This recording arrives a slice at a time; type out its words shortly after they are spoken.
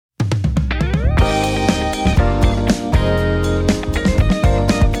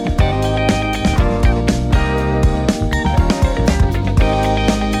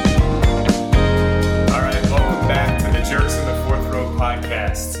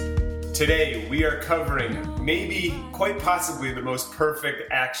Today we are covering maybe, quite possibly, the most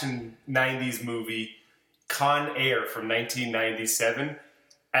perfect action 90s movie, Con Air from 1997.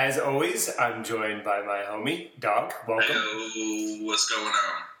 As always, I'm joined by my homie, Dog. Welcome. Hey, what's going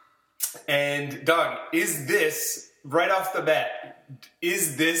on? And Dog, is this, right off the bat,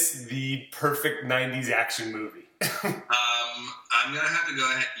 is this the perfect 90s action movie? I'm going to have to go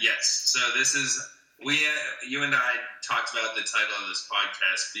ahead. Yes. So this is, you and I talked about the title of this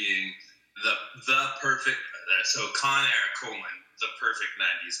podcast being the perfect, so Con Air, the perfect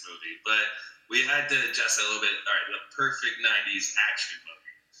 90s movie. But we had to adjust a little bit. All right, the perfect 90s action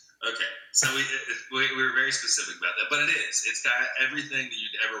movie. Okay, so we were very specific about that. But it is. It's got everything that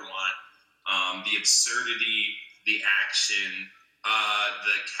you'd ever want. The absurdity, the action,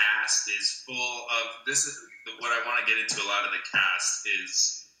 the cast is full of this. What I want to get into a lot of the cast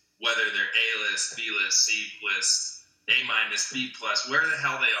is whether they're A-list, B-list, C-list, A-minus, B+, where the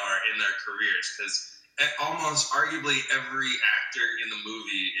hell they are in their careers. Because almost arguably every actor in the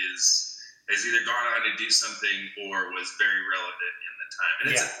movie has either gone on to do something or was very relevant in the time.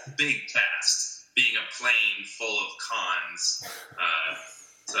 And it's a big cast, being a plane full of cons.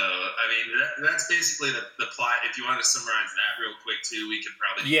 So, I mean, that's basically the plot. If you want to summarize that real quick, too, we could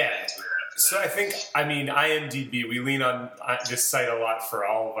probably get into it after So that. I think, IMDb, we lean on this site a lot for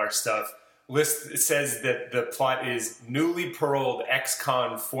all of our stuff. It says that the plot is newly paroled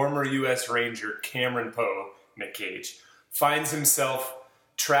ex-con former U.S. Ranger Cameron Poe, Nick Cage, finds himself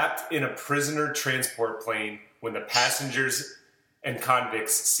trapped in a prisoner transport plane when the passengers and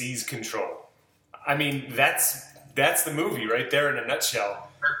convicts seize control. I mean, that's the movie right there in a nutshell.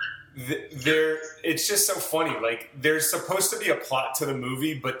 It's just so funny. Like, there's supposed to be a plot to the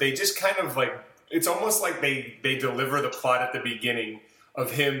movie, but they just kind of like, it's almost like they deliver the plot at the beginning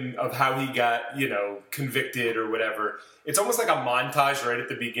of how he got, convicted or whatever. It's almost like a montage right at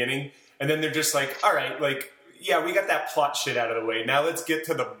the beginning, and then they're just like, all right, like, yeah, we got that plot shit out of the way. Now let's get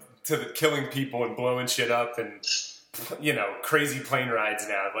to the killing people and blowing shit up and, crazy plane rides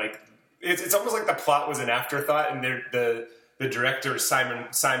now. Like, it's almost like the plot was an afterthought, and the director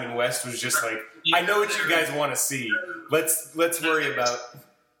Simon West was just like, I know what you guys want to see. Let's worry about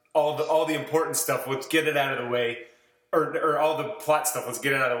all the important stuff. Let's get it out of the way, or all the plot stuff. Let's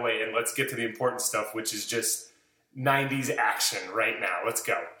get it out of the way, and let's get to the important stuff, which is just 90s action right now. Let's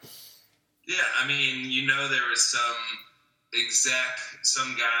go. Yeah, I mean, there was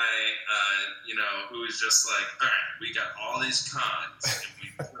some guy, who was just like, all right, we got all these cons, and we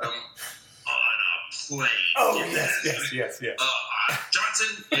put them on a plane. Oh, yes.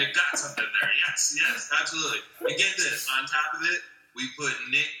 Johnson, you got something there. Yes, absolutely. And get this, on top of it, we put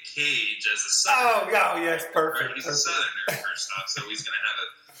Nick Cage as a Southerner. Oh, yes, perfect. He's a Southerner, first off, so he's going to have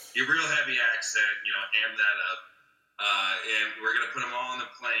a real heavy accent, amp that up. And we're going to put them all on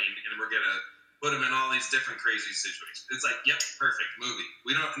the plane, and we're going to put them in all these different crazy situations. It's like, yep, perfect movie.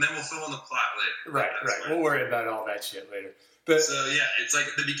 And then we'll fill in the plot later. Right. We'll worry about all that shit later. So, yeah, it's like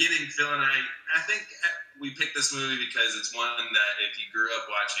at the beginning, Phil and I think we picked this movie because it's one that if you grew up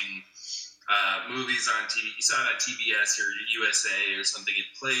watching movies on TV, you saw it on TBS or USA or something, it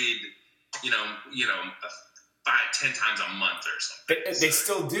played, 5-10 times a month or something. They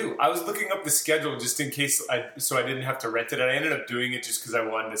still do. I was looking up the schedule just in case, so I didn't have to rent it. I ended up doing it just because I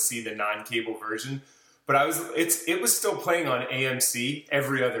wanted to see the non-cable version. But it was still playing on AMC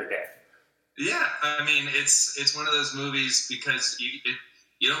every other day. Yeah, I mean, it's one of those movies because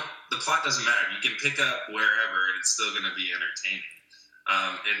the plot doesn't matter. You can pick up wherever and it's still going to be entertaining.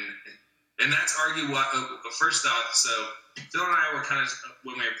 And that's first off, so Phil and I were kind of,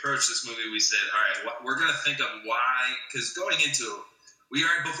 when we approached this movie, we said, all right, we're going to think of why, because going into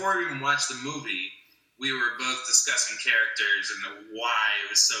it, before we even watched the movie, we were both discussing characters and why it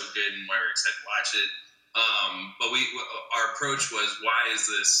was so good and why we were excited to watch it. But our approach was, why is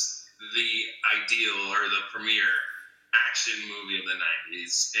this the ideal or the premier action movie of the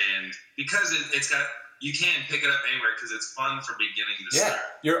 90s? And because it's got, you can't pick it up anywhere because it's fun from beginning to start.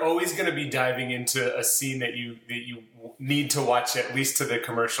 You're always going to be diving into a scene that you need to watch at least to the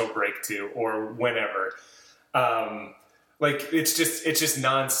commercial break to, or whenever. It's just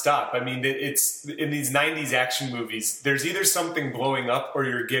nonstop. I mean, it's in these 90s action movies, there's either something blowing up or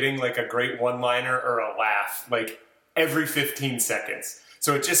you're getting like a great one-liner or a laugh like every 15 seconds.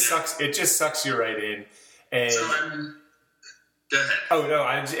 So it just sucks. It just sucks you right in. And go ahead. Oh no,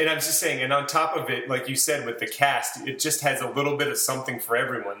 I'm just saying. And on top of it, like you said, with the cast, it just has a little bit of something for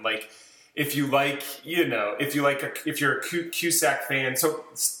everyone. Like if you're a Cusack fan. So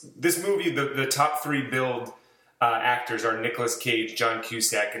this movie, the top three billed actors are Nicolas Cage, John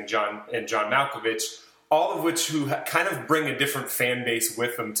Cusack, and John Malkovich. all of which who kind of bring a different fan base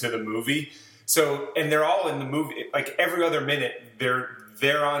with them to the movie. So, and they're all in the movie, like every other minute,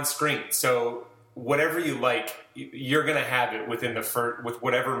 they're on screen. So whatever you like, you're going to have it within the first, with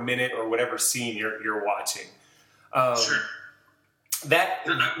whatever minute or whatever scene you're watching. Sure.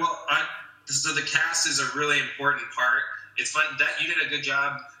 So the cast is a really important part. It's fun that you did a good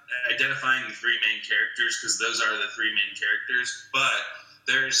job identifying the three main characters, because those are the three main characters. But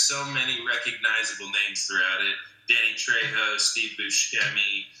there's so many recognizable names throughout it. Danny Trejo, Steve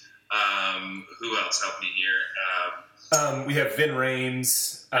Buscemi. Who else? Help me here. We have Vin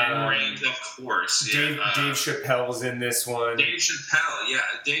Rames. Vin Rames, of course. Dave Chappelle's in this one. Dave Chappelle, yeah.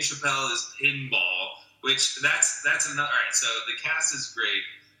 Dave Chappelle is Pinball, which that's another. All right, so the cast is great,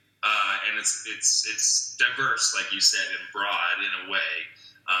 and it's diverse, like you said, and broad in a way,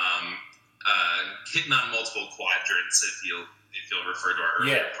 hitting on multiple quadrants, if you'll refer to our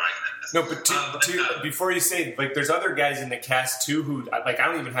earlier podcast. No, but before you say, like, there's other guys in the cast too who, like, I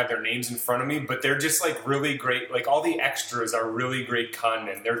don't even have their names in front of me, but they're just like really great. Like, all the extras are really great con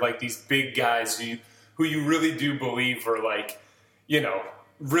men. They're like these big guys who you really do believe are, like, you know,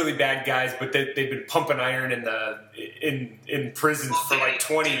 really bad guys, but they've been pumping iron in prison for like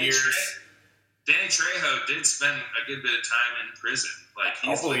 20 years. Danny Trejo did spend a good bit of time in prison. Like,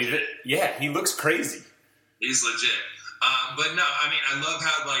 I'll believe it. Yeah, he looks crazy. He's legit. But no, I mean, I love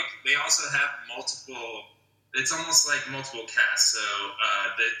how, like, they also have multiple. It's almost like multiple casts. So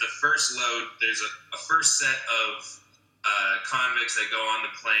the first load, there's a first set of convicts that go on the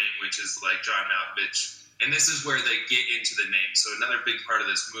plane, which is like John Malkovich, and this is where they get into the name. So another big part of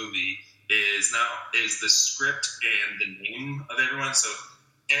this movie is the script and the name of everyone. So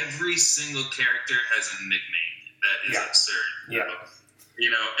every single character has a nickname that is absurd. Yeah.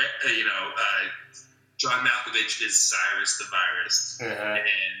 John Malkovich is Cyrus the Virus. And,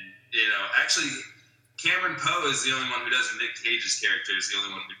 actually, Cameron Poe is the only one who doesn't. Nick Cage's character is the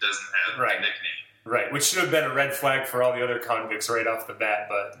only one who doesn't have a nickname. Right, which should have been a red flag for all the other convicts right off the bat,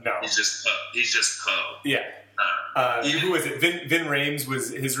 but no. He's just Poe. Yeah. Who was it? Vin Rames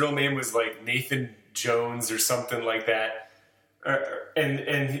his real name was like Nathan Jones or something like that.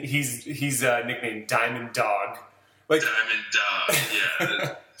 And he's nicknamed Diamond Dog. Like, Diamond Dog,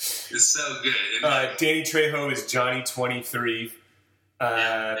 yeah. It's so good. Danny Trejo is Johnny 23.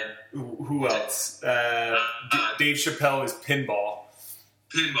 Who else? Dave Chappelle is Pinball.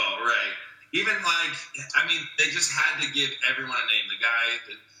 Pinball, right. Even, like, I mean, they just had to give everyone a name. The guy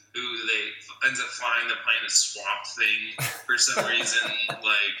who they ends up flying the plane is Swamp Thing for some reason.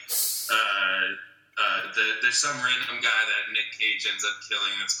 Like, there's some random guy that Nick Cage ends up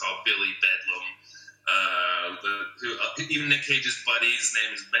killing that's called Billy Bedlam. Even Nick Cage's buddy's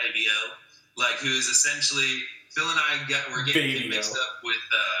name is Baby O, like, who is essentially Phil and I were getting mixed up with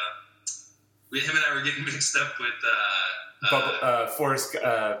him and I were getting mixed up with Bubba from Forrest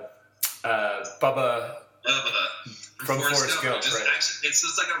Gump. Right. Actually, it's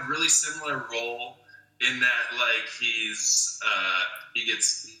just like a really similar role in that, like, he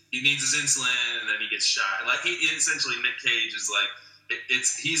needs his insulin and then he gets shot. Like, essentially Nick Cage is like.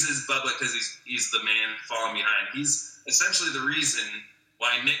 He's his Bubba because he's the man falling behind. He's essentially the reason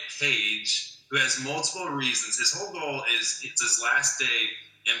why Nick Cage, who has multiple reasons, his whole goal is it's his last day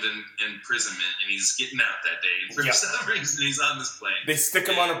in imprisonment, and he's getting out that day. And for some reason, he's on this plane. They stick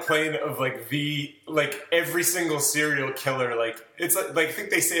him on a plane of like every single serial killer. Like, it's like I think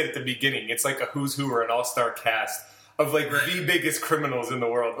they say it at the beginning. It's like a who's who or an all-star cast of like the biggest criminals in the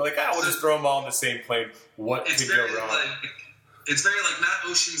world. They're like, we'll just throw them all on the same plane. What could go wrong? It's very, like, not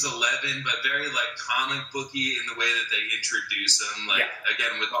Ocean's 11, but very, like, comic booky in the way that they introduce them. Like,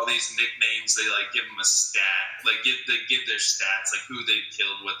 again, with all these nicknames, they, like, give them a stat. Like, they give their stats, like, who they've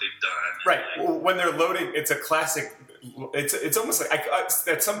killed, what they've done. Right. And, like, when they're loading, it's a classic. It's almost like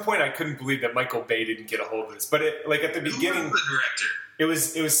at some point I couldn't believe that Michael Bay didn't get a hold of this. But at the beginning, who was the director?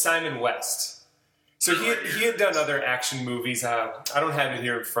 It was Simon West. So he had done other action movies. I don't have it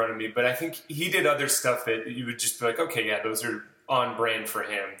here in front of me, but I think he did other stuff that you would just be like, okay, yeah, those are on brand for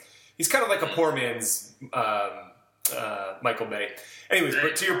him. He's kind of like a poor man's Michael Bay. Anyways,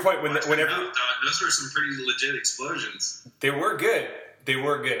 but to your point, whenever those were some pretty legit explosions. They were good.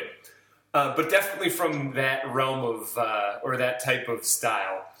 But definitely from that realm of or that type of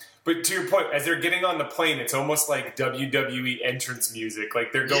style. But to your point, as they're getting on the plane, it's almost like WWE entrance music.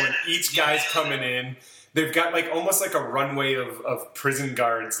 Like, they're going, each guy's coming in. They've got, like, almost like a runway of prison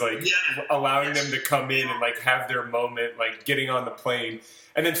guards, like, allowing them to come in and, like, have their moment, like, getting on the plane.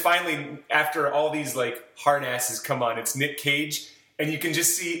 And then finally, after all these, like, hard asses come on, it's Nick Cage, and you can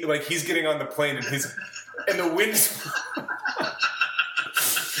just see, like, he's getting on the plane and the wind's...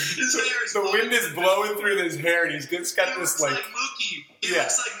 His hair is the wind is blowing through his hair, and he's just got this like Mookie. He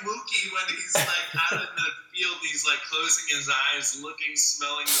looks like Mookie when he's like out in the field. He's like closing his eyes, looking,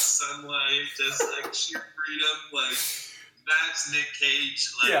 smelling the sunlight, just like sheer freedom. Like that's Nick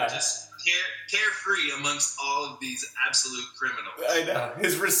Cage. Like just carefree amongst all of these absolute criminals. I know.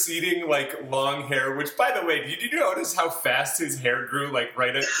 His receding, like, long hair, which, by the way, did you notice how fast his hair grew, like,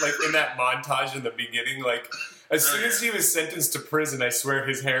 right at, like, in that montage in the beginning? Like, as soon as he was sentenced to prison, I swear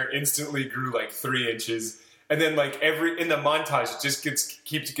his hair instantly grew, like, 3 inches. And then, like, in the montage, it just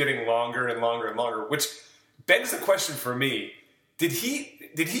keeps getting longer and longer and longer, which begs the question for me, did he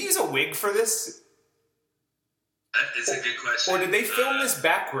use a wig for this? It's a good question. Or did they film this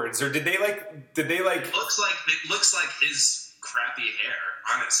backwards? Or did they like? It looks like his crappy hair.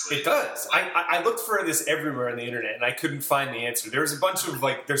 Honestly, it does. I looked for this everywhere on the internet and I couldn't find the answer. There was a bunch of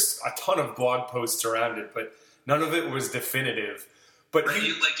there's a ton of blog posts around it, but none of it was definitive. But right,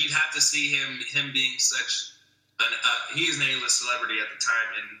 you'd have to see him being such an he's an A-list celebrity at the time,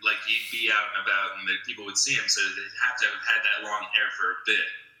 and like he'd be out and about, and people would see him. So they'd have to have had that long hair for a bit.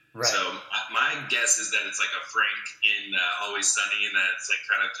 Right. So my guess is that it's like a Frank in Always Sunny, and that it's like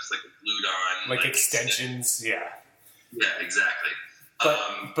kind of just like glued on, like extensions. Yeah, exactly.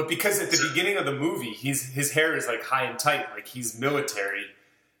 But because at the beginning of the movie, his hair is like high and tight, like he's military,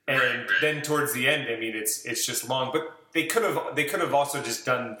 and then towards the end, I mean, it's just long. But they could have also just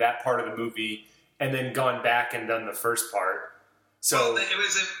done that part of the movie and then gone back and done the first part. So it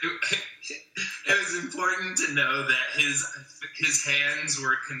was important to know that his hands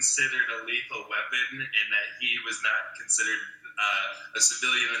were considered a lethal weapon, and that he was not considered a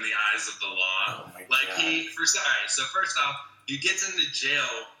civilian in the eyes of the law. Oh my God. So first off, he gets into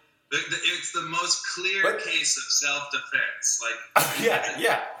jail. It's the most clear case of self-defense.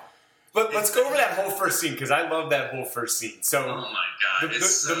 Yeah. But let's go over that whole first scene, because I love that whole first scene. So, oh my God,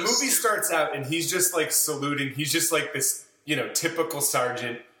 the movie starts out, and he's just like saluting. He's just like this, typical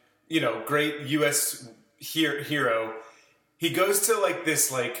sergeant, great U.S. hero. He goes to like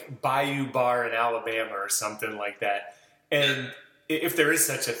this like Bayou bar in Alabama or something like that, and if there is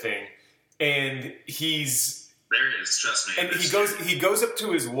such a thing, and there is, trust me. And he goes up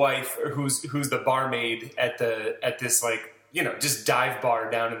to his wife, who's the barmaid at this like just dive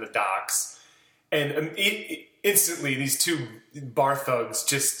bar down in the docks, and instantly these two bar thugs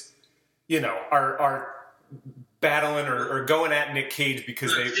just are battling or going at Nick Cage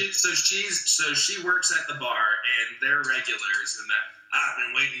because she works at the bar, and they're regulars, and that I've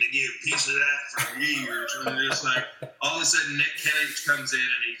been waiting to get a piece of that for years, and just like all of a sudden Nick Cage comes in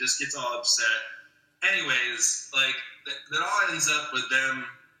and he just gets all upset. Anyways, like that all ends up with them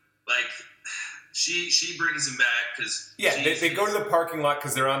like. She brings him back because they go to the parking lot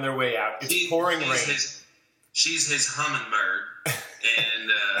because they're on their way out. It's pouring rain. She's his hummingbird,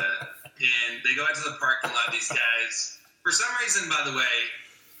 and they go out to the parking lot. These guys, for some reason, by the way,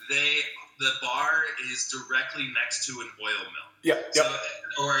 the bar is directly next to an oil mill. Yeah.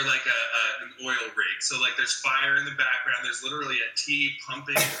 Or like an oil rig. So like there's fire in the background. There's literally a T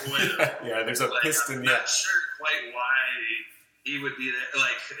pumping oil. Yeah, there's a piston. I'm not sure quite why he would be there.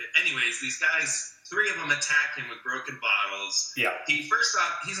 Like, anyways, these guys, 3 of them attack him with broken bottles. Yeah. First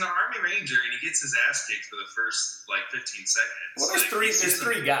off, he's an Army Ranger, and he gets his ass kicked for the first, 15 seconds. Well, there's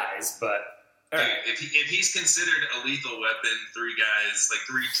 3 guys, but... Right. If he's considered a lethal weapon, 3 guys,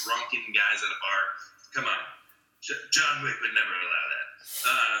 3 drunken guys at a bar, come on. John Wick would never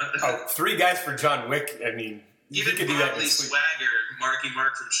allow that. 3 guys for John Wick? I mean, even could do Bob that. Lee Swagger, Marky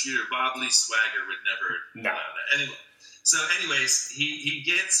Mark from Shooter, Bob Lee Swagger would never allow that. Anyway. So anyways, he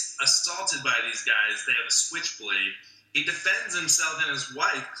gets assaulted by these guys. They have a switchblade. He defends himself and his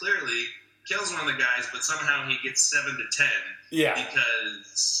wife, clearly kills one of the guys, but somehow he gets 7 to 10. Yeah.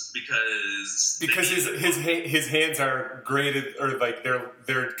 Because his hands are graded, or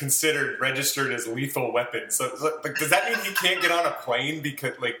they're considered registered as lethal weapons. So does that mean he can't get on a plane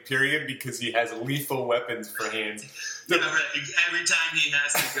because he has lethal weapons for hands? Yeah, right. Every time he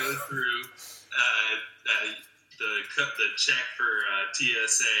has to go through the check for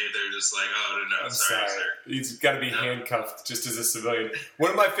TSA, they're just like, oh, no, sorry, sir. He's got to be handcuffed just as a civilian.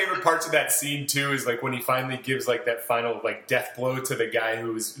 One of my favorite parts of that scene, too, is when he finally gives that final death blow to the guy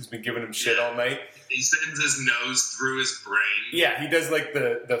who's been giving him shit all night. He sends his nose through his brain. Yeah, he does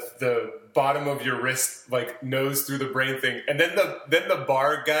the bottom of your wrist nose through the brain thing, and then the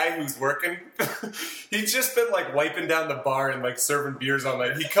bar guy who's working, he's just been wiping down the bar and serving beers all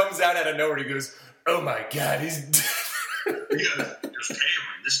night. He comes out of nowhere. He goes, "Oh my God, he's dead." He goes,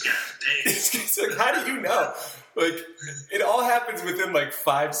 "Cameron, this guy's dead." How do you know? Like, it all happens within like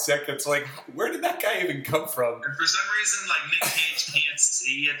 5 seconds. Like, where did that guy even come from? And for some reason, like, Nick Cage can't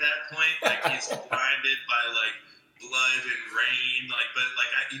see at that point. Like, he's blinded by, like, blood and rain. Like, but, like,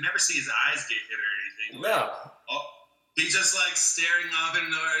 you never see his eyes get hit or anything. No. Like, he's just, like, staring off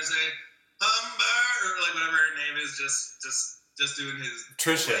into nowhere and saying, Humber, or, like, whatever her name is, just doing his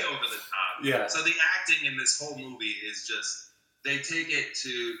Trisha. way over the top. Yeah. So the acting in this whole movie is just, they take it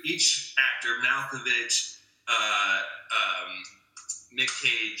to each actor, Malkovich, Nick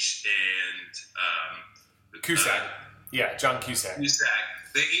Cage, and Cusack. John Cusack.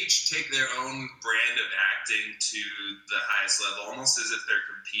 They each take their own brand of acting to the highest level, almost as if they're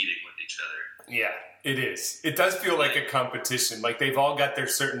competing with each other. Yeah, it is. It does feel like a competition. Like, they've all got their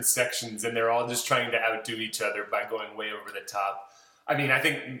certain sections, and they're all just trying to outdo each other by going way over the top. I mean, I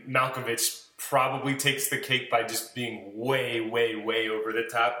think Malkovich probably takes the cake by just being way, way, way over the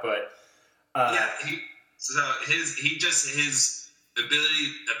top, but... his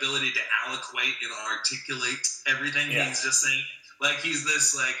ability to eloquate and articulate everything. Yeah. He's just saying, like, he's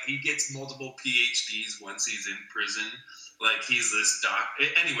this, like, he gets multiple PhDs once he's in prison. Like, he's this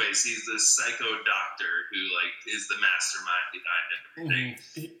anyways, he's this psycho doctor who, like, is the mastermind behind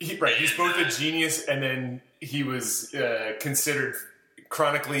everything. Right. He's both a genius, and then he was considered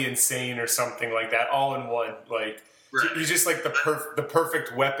chronically insane or something like that, all in one. Like, right. He's just like the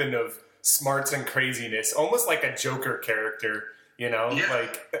perfect weapon of smarts and craziness, almost like a Joker character. You know, yeah,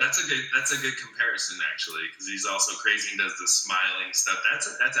 like that's a good comparison, actually, because he's also crazy and does the smiling stuff. That's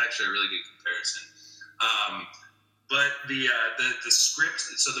actually a really good comparison. But the script,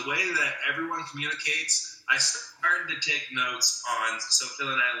 so the way that everyone communicates, I started to take notes on. So Phil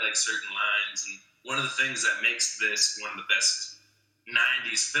and I like certain lines, and one of the things that makes this one of the best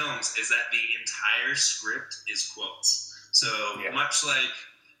 '90s films is that the entire script is quotes. So much like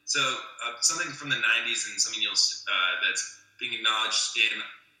something from the '90s and something that's being acknowledged in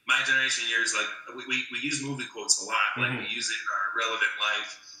my generation years, like we use movie quotes a lot. Like we use it in our relevant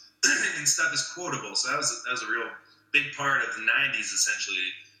life, and stuff is quotable. So that was a real big part of the '90s,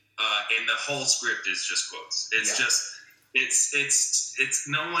 essentially. And the whole script is just quotes. It's just it's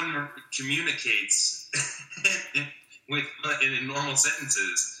no one communicates in normal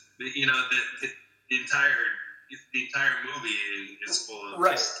sentences. You know, the entire movie is full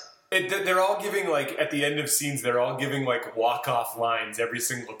of just, they're all giving, like, at the end of scenes, they're all giving, like, walk-off lines every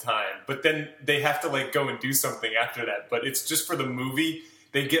single time. But then they have to, like, go and do something after that. But it's just for the movie.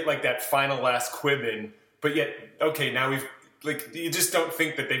 They get, like, that final last quib in. But yet, okay, now we've, like, you just don't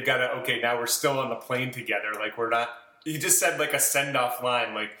think that they've got to, okay, now we're still on the plane together. Like, we're not, he just said, like, a send-off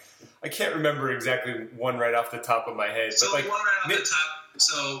line. Like, I can't remember exactly one right off the top of my head. So, but, like, one right off the top.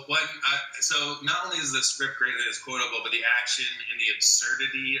 So not only is the script great that it's quotable, but the action and the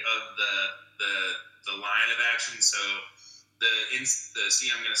absurdity of the line of action. So the scene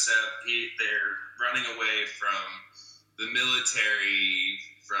I'm going to set up, they're running away from the military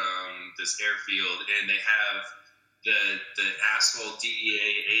from this airfield, and they have the asshole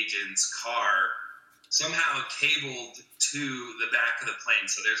DEA agent's car somehow cabled to the back of the plane.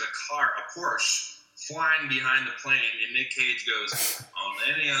 So there's a Porsche flying behind the plane, and Nick Cage goes, on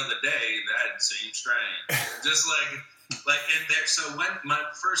any other day, that'd seem strange. Just like in there. So when one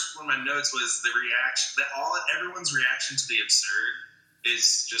of my notes was the reaction, that everyone's reaction to the absurd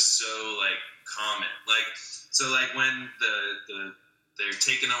is just so, like, common. Like, so, like, when they're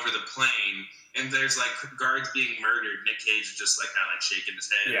taking over the plane, and there's, like, guards being murdered, Nick Cage is just, like, kind of, like, shaking his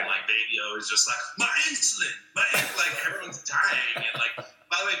head, and, like, Baby O is just like, my insulin, like, everyone's dying, and, like,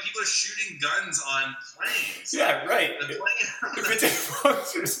 by the way, people are shooting guns on planes. Yeah, right. If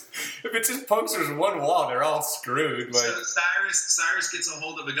it just punctures one wall, they're all screwed. Like. So Cyrus gets a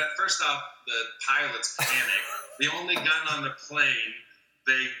hold of a gun. First off, the pilots panic. The only gun on the plane,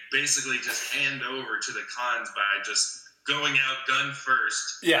 they basically just hand over to the cons by just going out gun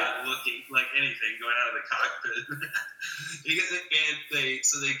first. Yeah. Looking like anything, going out of the cockpit.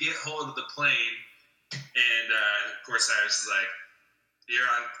 So they get hold of the plane, and of course Cyrus is like,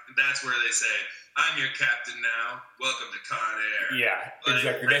 that's where they say, I'm your captain now. Welcome to Con Air. Yeah, like,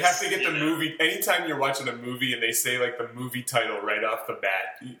 exactly. They have to get the movie. Anytime you're watching a movie and they say, like, the movie title right off the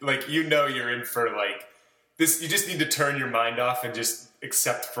bat, like, you know you're in for, like, this. You just need to turn your mind off and just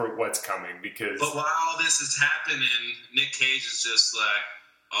accept for what's coming, because. But while all this is happening, Nick Cage is just like,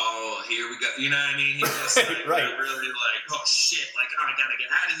 oh, here we go. You know what I mean? He's just like, right. Really like, oh shit, like, oh, I gotta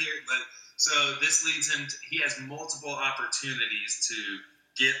get out of here. But so this leads him he has multiple opportunities to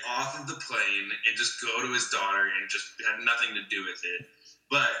get off of the plane and just go to his daughter and just have nothing to do with it.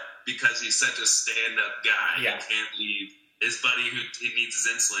 But because he's such a stand-up guy, he can't leave his buddy who needs his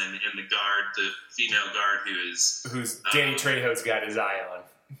insulin, and the female guard who's Danny Trejo's got his eye on.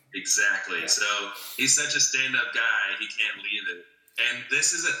 Exactly. Yeah. So he's such a stand-up guy, he can't leave it. And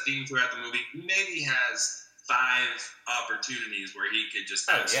this is a theme throughout the movie. He maybe has 5 opportunities where he could just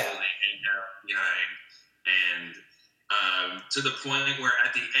absolutely hang out behind, and to the point where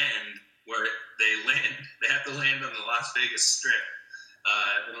at the end, where they have to land on the Las Vegas Strip.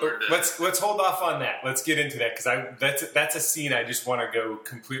 Let's hold off on that. Let's get into that, because that's a scene I just want to go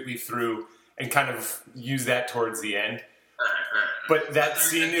completely through and kind of use that towards the end. Right. But that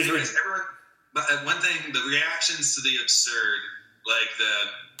scene is. One thing, the reactions to the absurd, like the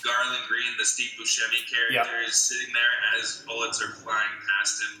Garland Green, the Steve Buscemi character, is sitting there as bullets are flying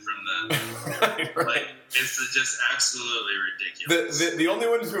past him from the. right. Like, it's just absolutely ridiculous. The only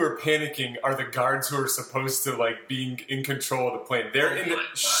ones who are panicking are the guards who are supposed to like being in control of the plane. They're in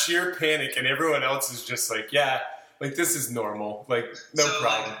sheer panic, and everyone else is just like, like this is normal, like no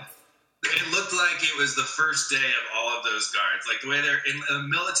problem. It looked like it was the first day of all of those guards. Like the way they're in the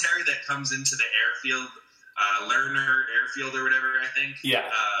military that comes into the airfield, Lerner Airfield or whatever, I think. Yeah.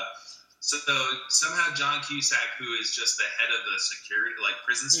 So somehow John Cusack, who is just the head of the security, like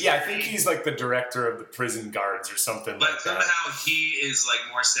prison security. Yeah, I think he's like the director of the prison guards or something like that. But somehow he is like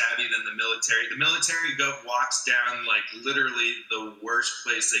more savvy than the military. The military walks down like literally the worst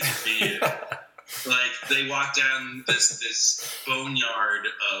place they could be in. Like they walk down this boneyard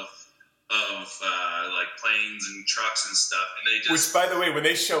of like planes and trucks and stuff, and they just. Which, by the way, when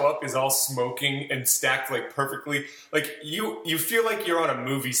they show up, is all smoking and stacked like perfectly. Like you feel like you're on a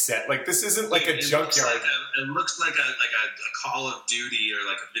movie set. Like this isn't like a junkyard. It looks like a Call of Duty or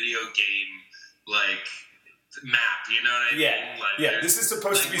like a video game like map. You know what I mean? Like, This is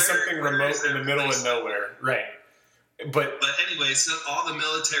supposed to be something remote in the middle of nowhere, right? But anyway, so all the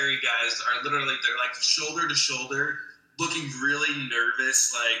military guys are literally they're like shoulder to shoulder, looking really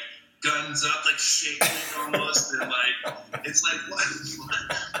nervous, like. Guns up, like shaking almost, and like it's like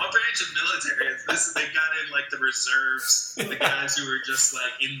what branch of military is this? They got in like the reserves, the guys who were just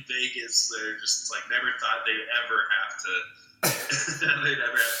like in Vegas. They're just like never thought they'd ever have to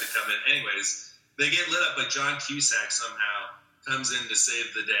come in. Anyways, they get lit up, but John Cusack somehow comes in to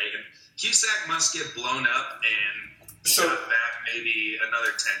save the day, and Cusack must get blown up and. Shot back maybe another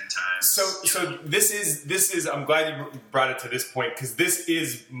 10 times. So this is. I'm glad you brought it to this point, because this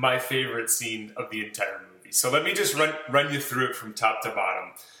is my favorite scene of the entire movie. So let me just run you through it from top to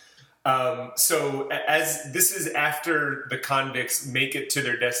bottom. So as this is after the convicts make it to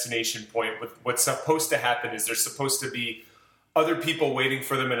their destination point, what's supposed to happen is there's supposed to be other people waiting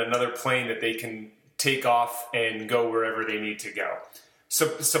for them in another plane that they can take off and go wherever they need to go.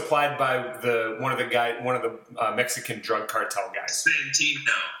 Supplied by one of the Mexican drug cartel guys.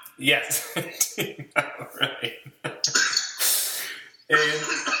 Santino. Yes, Santino, right. And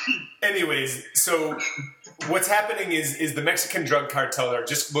anyways, so what's happening is the Mexican drug cartel are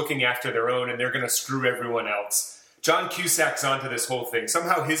just looking after their own, and they're going to screw everyone else. John Cusack's onto this whole thing.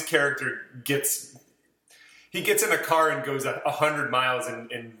 Somehow his character gets in a car and goes 100 miles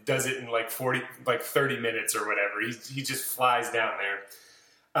and does it in like 30 minutes or whatever. He just flies down there.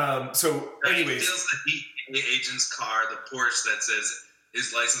 So anyways. He steals the DEA agent's car, the Porsche that says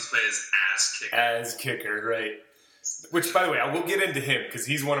his license plate is Ass Kicker. Ass Kicker, right. Which, by the way, I will get into him because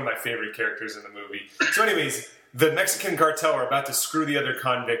he's one of my favorite characters in the movie. So anyways, the Mexican cartel are about to screw the other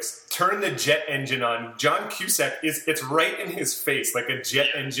convicts, turn the jet engine on. John Cusack, it's right in his face, like a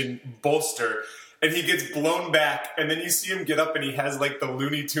jet engine bolster. And he gets blown back, and then you see him get up, and he has like the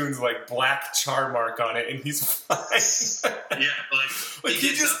Looney Tunes like black char mark on it, and he's fine. Yeah, like he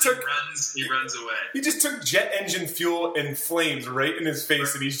just runs away. He just took jet engine fuel and flames right in his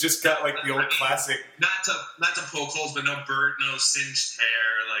face, and he's just got like the old classic. Not to poke holes, but no burnt, no singed hair.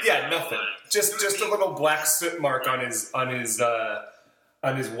 Nothing. Just a little black soot mark on his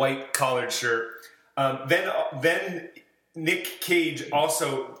white collared shirt. Then Nick Cage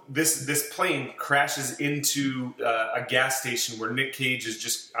also, this plane crashes into a gas station where Nick Cage is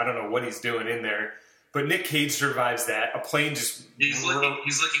just, I don't know what he's doing in there, but Nick Cage survives that. A plane just... He's looking for a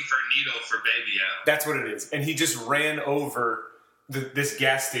needle for Baby out. That's what it is. And he just ran over this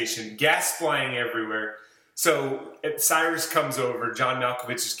gas station, gas flying everywhere. So Cyrus comes over, John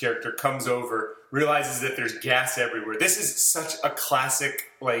Malkovich's character comes over, realizes that there's gas everywhere. This is such a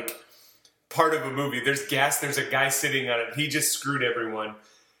classic, like... part of a movie. There's gas, there's a guy sitting on it. He just screwed everyone.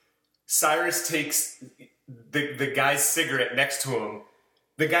 Cyrus takes the guy's cigarette next to him.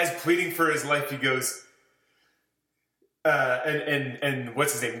 The guy's pleading for his life. He goes, and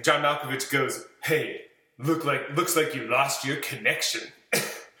what's his name? John Malkovich goes, "Hey, looks like you lost your connection."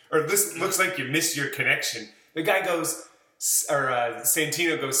 Or this looks like you missed your connection. The guy goes,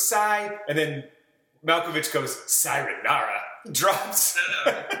 Santino goes, "Sigh," and then Malkovich goes, "Sayonara," drops.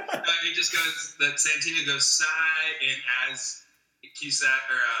 No, he just goes, that Santino goes, "Sigh," and as Cusack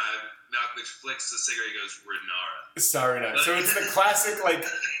or Malkovich flicks the cigarette, he goes, "Renara." Sayonara. So it's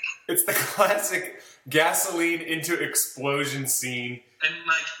the classic gasoline into explosion scene. And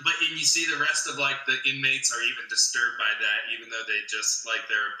you see the rest of the inmates are even disturbed by that, even though they just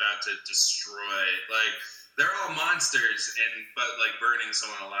they're about to destroy. They're all monsters, but burning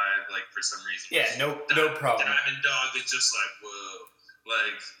someone alive for some reason. Yeah, no problem. Diamond Dog is just whoa,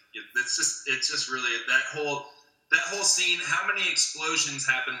 it's just really that whole scene. How many explosions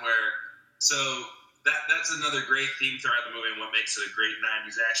happen where that's another great theme throughout the movie, and what makes it a great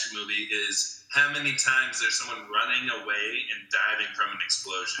 90s action movie is how many times there's someone running away and diving from an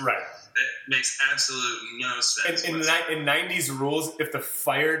explosion. Right. It makes absolute no sense. In 90s rules, if the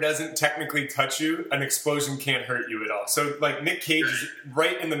fire doesn't technically touch you, an explosion can't hurt you at all. So, Nick Cage is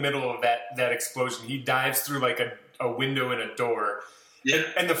right in the middle of that explosion. He dives through, a window and a door. Yeah.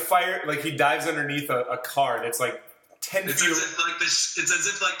 And the fire, he dives underneath a car that's, 10 it's feet. It's as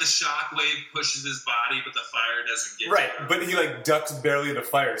if the shock wave pushes his body, but the fire doesn't get right. to him. But he ducks barely the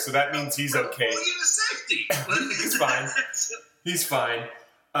fire, so that means he's okay. Well, he's safety. He's fine. He's fine.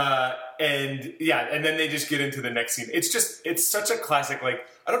 And then they just get into the next scene. It's such a classic. I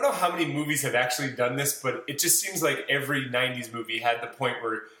don't know how many movies have actually done this, but it just seems like every 90s movie had the point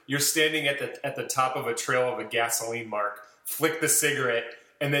where you're standing at the top of a trail of a gasoline mark, flick the cigarette,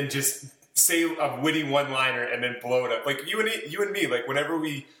 and then just say a witty one-liner and then blow it up. You and me, whenever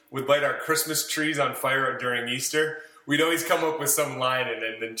we would light our Christmas trees on fire during Easter, we'd always come up with some line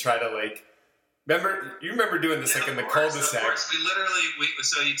and then try to remember doing this in the cul-de-sac. Of course,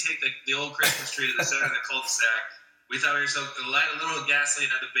 so you take the old Christmas tree to the center of the cul-de-sac. We thought we were so light a little gasoline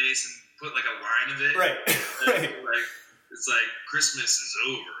at the base and put a line of it. Right. It's Christmas is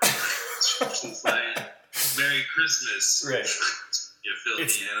over. It's Merry Christmas. Right. You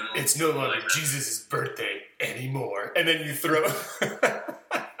filthy animal. It's no longer Jesus' birthday anymore. And then you throw.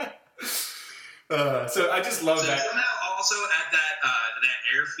 So I just love that. Somehow also at that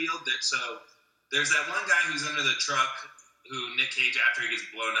airfield, there's that one guy who's under the truck who Nick Cage, after he gets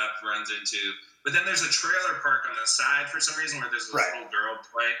blown up, runs into. But then there's a trailer park on the side for some reason where there's this little girl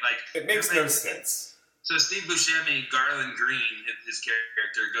playing. It makes no sense. So Steve Buscemi, Garland Green, his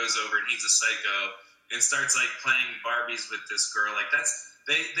character, goes over and he's a psycho. And starts playing Barbies with this girl.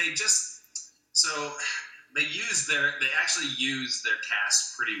 They actually use their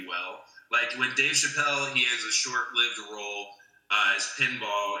cast pretty well. When Dave Chappelle, he has a short-lived role as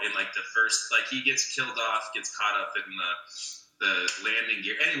Pinball in the first, he gets killed off, gets caught up in the landing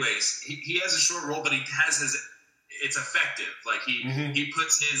gear. Anyways, he has a short role, but he has it's effective. He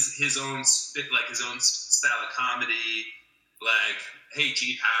puts his own spit, his own style of comedy. Hey,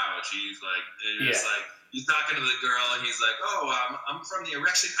 G Pow, G's he's talking to the girl, and he's I'm from the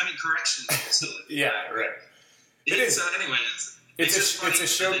correction facility. Yeah, right. It is. So, anyways, it's a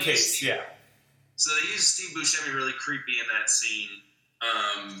showcase, yeah. So they use Steve Buscemi really creepy in that scene.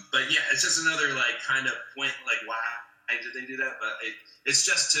 But yeah, it's just another kind of point, why did they do that? But it's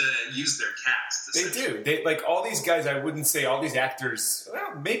just to use their cast. They do. They all these guys. I wouldn't say all these actors.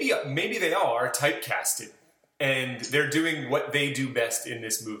 Well, maybe they all are typecasted. And they're doing what they do best in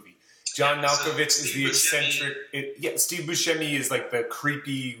this movie. John Malkovich is the eccentric. Steve Buscemi is the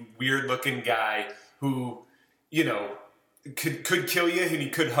creepy, weird-looking guy who, could kill you and he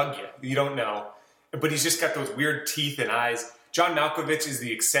could hug you. You don't know. But he's just got those weird teeth and eyes. John Malkovich is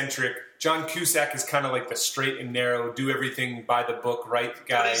the eccentric. John Cusack is kind of the straight and narrow, do everything by the book, right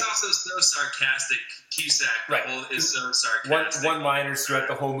guy. But he's also so sarcastic. Cusack is so sarcastic. One-liners throughout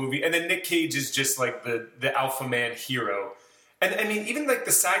the whole movie. And then Nick Cage is just the alpha man hero. And I mean, even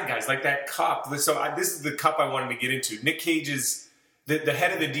the side guys, that cop. So this is the cop I wanted to get into. Nick Cage is the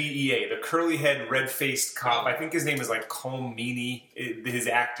head of the DEA, the curly-head, red-faced cop. I think his name is Colm Meaney, his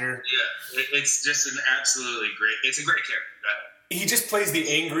actor. Yeah, it's just it's a great character. He just plays the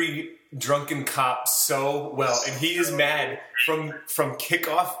angry, drunken cop so well, and he is mad from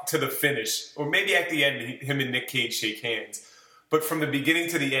kickoff to the finish, or maybe at the end, him and Nick Cage shake hands. But from the beginning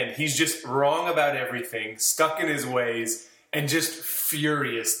to the end, he's just wrong about everything, stuck in his ways, and just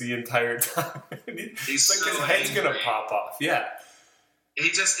furious the entire time. He's his head's gonna pop off. Yeah. He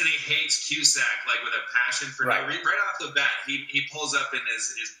hates Cusack with a passion for right off the bat. He pulls up in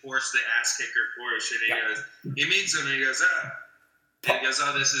his Porsche, the ass kicker Porsche, and he meets him and he goes, and he goes,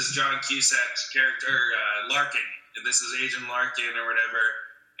 "Oh, this is John Cusack's character, Larkin, and this is Agent Larkin or whatever."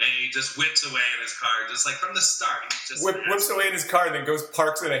 And he just whips away in his car, just like from the start. He just Whips away in his car and then goes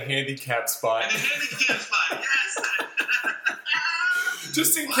parks in a handicap spot. In a handicap spot, yes.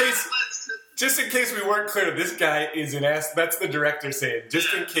 Just in case we weren't clear, this guy is an ass. That's the director saying.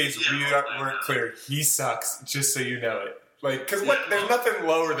 Just in case weren't clear, he sucks. Just so you know it. Like, because there's nothing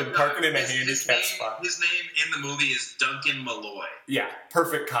lower than parking in a handicap spot. His name in the movie is Duncan Malloy. Yeah,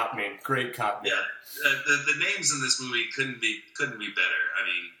 perfect cop name. Great cop name. Yeah, the names in this movie couldn't be better. I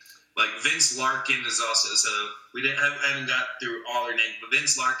mean, like Vince Larkin is also. So I haven't got through all their names, but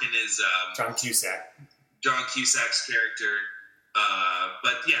Vince Larkin is John Cusack. John Cusack's character.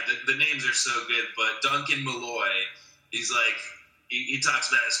 But yeah, the names are so good. But Duncan Malloy, he's like, he talks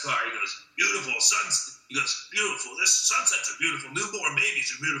about his car. He goes, beautiful sunsets. He goes, beautiful. This sunsets are beautiful. Newborn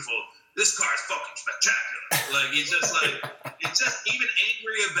babies are beautiful. This car is fucking spectacular. Like he's just even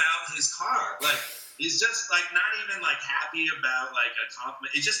angry about his car. Like he's just like not even like happy about like a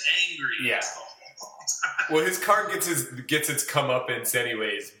compliment. He's just angry. Yeah. Well, his car gets its comeuppance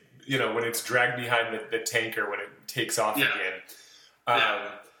anyways. You know, when it's dragged behind the tanker when it takes off again.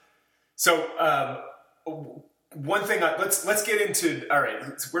 One thing, let's get into. All right,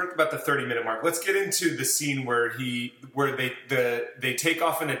 we're about the 30-minute mark. Let's get into the scene where they take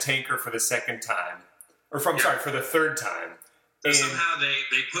off in a tanker for the second time, for the third time. So somehow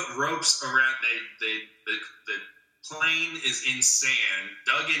they put ropes around. The plane is in sand,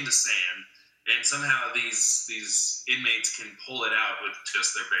 dug into sand, and somehow these inmates can pull it out with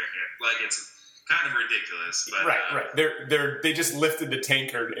just their bare hand. Like it's kind of ridiculous. But, right. They just lifted the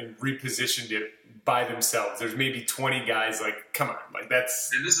tanker and repositioned it by themselves. There's maybe 20 guys. Like, come on, like that's.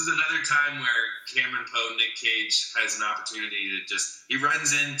 And this is another time where Cameron Poe, Nick Cage, has an opportunity to he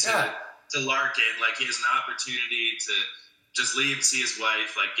runs into Larkin, like he has an opportunity to just leave, see his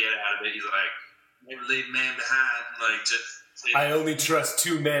wife, like get out of it. He's like, never leave a man behind, like just. I only trust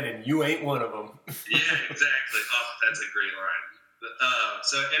two men, and you ain't one of them. Yeah, exactly. Oh, that's a great line.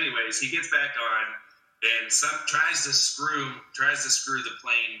 So, anyways, he gets back on and tries to screw the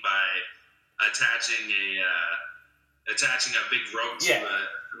plane by attaching a big rope to a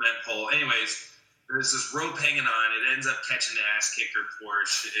cement pole. Anyways, there's this rope hanging on. It ends up catching the ass kicker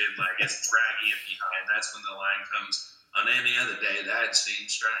Porsche and like it's dragging it behind. That's when the line comes. On any other day, that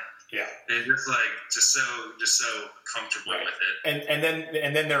seems strange. Yeah, and just so comfortable with it. And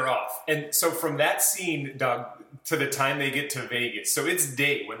then they're off. And so from that scene, Doug, to the time they get to Vegas, so it's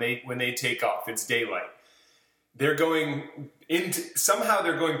day when they take off. It's daylight. They're going somehow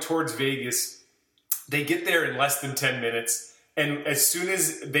they're going towards Vegas. They get there in less than 10 minutes, and as soon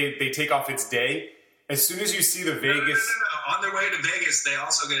as they take off, it's day. As soon as you see the Vegas... No. On their way to Vegas, they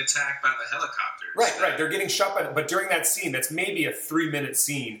also get attacked by the helicopters. Right. They're getting shot by... But during that scene, that's maybe a 3-minute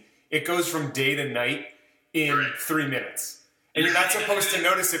scene. It goes from day to night in 3 minutes. And you're not supposed to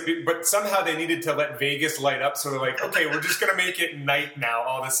notice it, but somehow they needed to let Vegas light up, so they're like, okay, we're just going to make it night now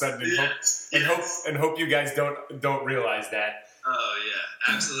all of a sudden and hope you guys don't realize that. Oh,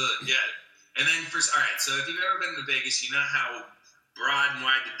 yeah. Absolutely. Yeah. And then, so if you've ever been to Vegas, you know how broad and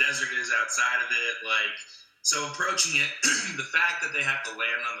wide the desert is outside of it. Like, so approaching it, the fact that they have to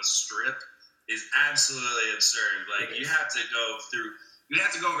land on the strip is absolutely absurd. Like, you have to go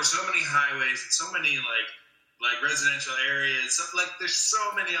over so many highways and so many like residential areas. So, like, there's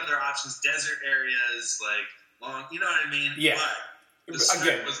so many other options, desert areas, like long. You know what I mean? Yeah. But the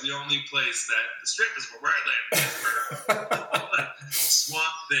strip was the only place that the strip is where I live.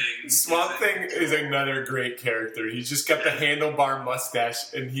 Swamp Thing is another great character. He's just got the handlebar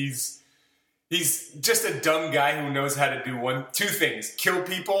mustache, and he's just a dumb guy who knows how to do two things: kill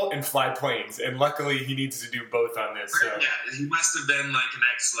people and fly planes. And luckily, he needs to do both on this. So. Yeah, he must have been like an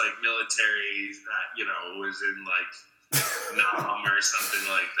ex-military, was in like Nam or something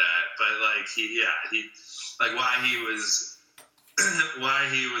like that. But like he why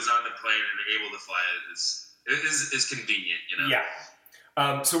he was on the plane and able to fly it is convenient, Yeah.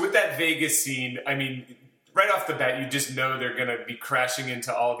 So with that Vegas scene, I mean, right off the bat, you just know they're going to be crashing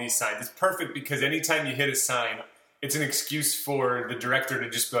into all these signs. It's perfect because anytime you hit a sign, it's an excuse for the director to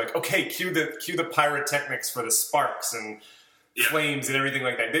just be like, okay, cue the pyrotechnics for the sparks and flames and everything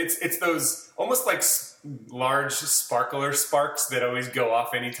like that. It's those almost like large sparkler sparks that always go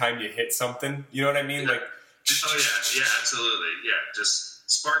off anytime you hit something. You know what I mean? Yeah. Like, yeah, absolutely. Yeah, just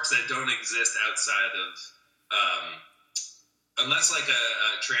sparks that don't exist outside of, unless like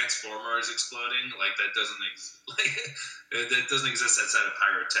a transformer is exploding, like that doesn't exist outside of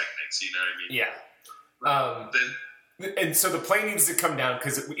pyrotechnics. You know what I mean? Yeah. And so the plane needs to come down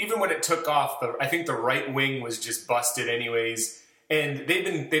because even when it took off, I think the right wing was just busted anyways. And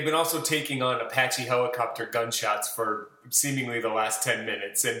they've been also taking on Apache helicopter gunshots for seemingly the last 10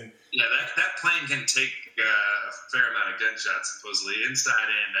 minutes. And yeah, that plane can take a fair amount of gunshots, supposedly, inside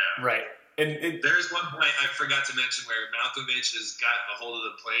and out. Right. And there's one point I forgot to mention where Malkovich has got a hold of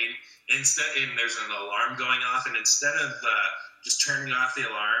the plane. And there's an alarm going off, and instead of just turning off the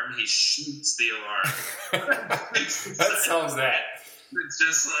alarm, he shoots the alarm. That solves that. It's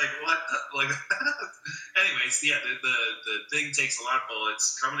just like, what? Anyways, yeah, the thing takes a lot of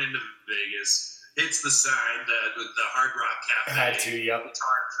bullets coming into Vegas, hits the sign, the Hard Rock Cafe. Had to, yep. The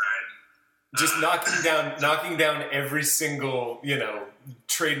tar sign. Just knocking down every single,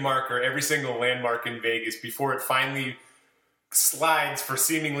 trademark or every single landmark in Vegas before it finally slides for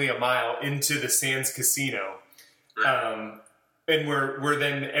seemingly a mile into the Sands Casino. Right. And where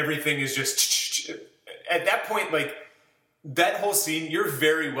then everything is just at that point, like that whole scene, you're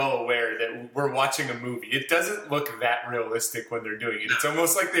very well aware that we're watching a movie. It doesn't look that realistic when they're doing it. It's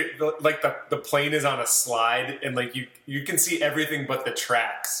almost like the plane is on a slide, and like you can see everything but the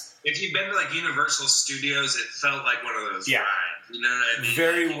tracks. If you've been to like Universal Studios, it felt like one of those rides. You know what I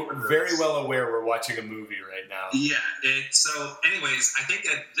mean? Very well aware we're watching a movie right now. Yeah. So, anyways, I think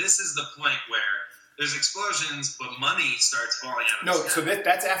that this is the point where there's explosions, but money starts falling out. No, so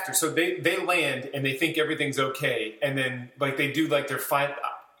that's after. So they land and they think everything's okay, and then like they do like their fine.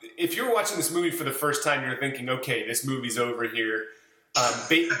 If you're watching this movie for the first time, you're thinking, okay, this movie's over here.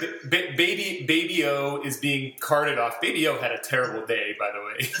 Baby O is being carted off. Baby O had a terrible day, by the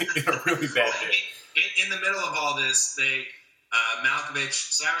way, a really bad day. In the middle of all this,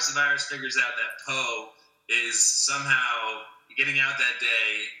 Malkovich, Cyrus the Virus figures out that Poe is somehow getting out that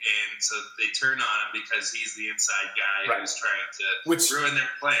day, and so they turn on him because he's the inside guy who's trying to ruin their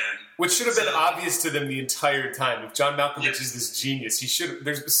plan. Which should have been obvious to them the entire time. If John Malkovich is this genius, he should.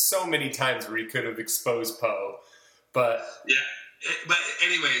 There's so many times where he could have exposed Poe, but But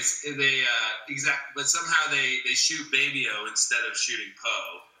anyways, but somehow they shoot Baby O instead of shooting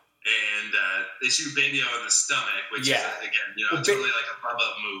Poe. And they shoot Baby O in the stomach, which is, again, totally like a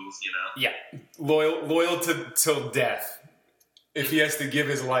Bubba move, Yeah, loyal till death. If he has to give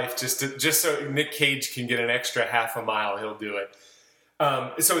his life just so Nick Cage can get an extra half a mile, he'll do it.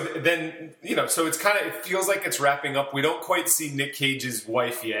 So then, so it's it feels like it's wrapping up. We don't quite see Nick Cage's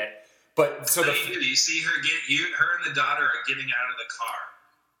wife yet, but you see her her and the daughter are getting out of the car,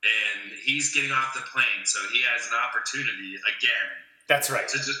 and he's getting off the plane, so he has an opportunity again. That's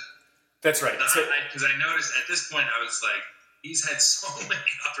right. That's right. Because I noticed at this point, I was like, he's had so many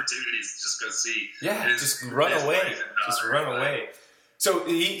opportunities to just go see. Yeah, just run away. Just run away. So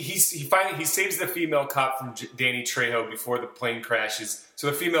he saves the female cop from Danny Trejo before the plane crashes. So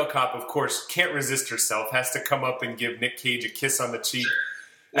the female cop, of course, can't resist herself, has to come up and give Nick Cage a kiss on the cheek. Sure.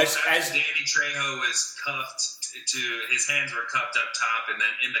 Well, as Danny Trejo was cuffed his hands were cuffed up top, and then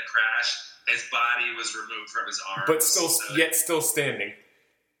in the crash, his body was removed from his arms. But still standing.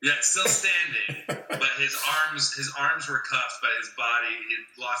 Yeah, still standing, but his arms were cuffed, but his body,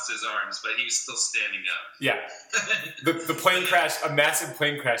 he lost his arms, but he was still standing up. Yeah. The plane crash, a massive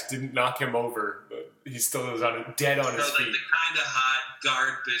plane crash, didn't knock him over. He still was dead on his feet. The kind of hot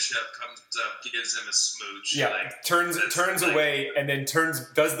guard bishop comes up, gives him a smooch. Yeah, turns away, and then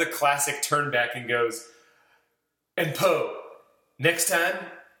does the classic turn back and goes, and Poe, next time,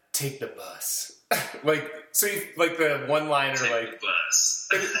 take the bus. The one-liner, take the bus.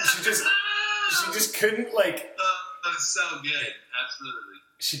 she just couldn't, like... That's so good. Absolutely.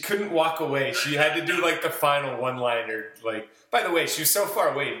 She couldn't walk away. She had to do, the final one-liner. By the way, she was so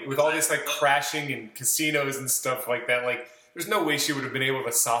far away with all this, crashing and casinos and stuff like that. There's no way she would have been able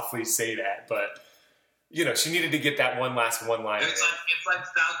to softly say that. But, she needed to get that one last one-liner. It's like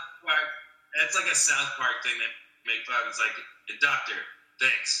South Park. It's like a South Park thing that make fun. It's like, hey, doctor,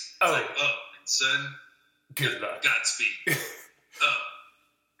 thanks. It's son, good luck. Godspeed.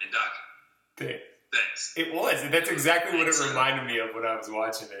 And doctor, thanks. It was. And that's exactly what it reminded me of when I was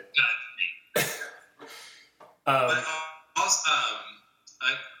watching it. But also,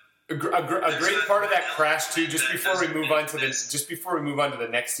 a great part of that crash too. Just before we move on to the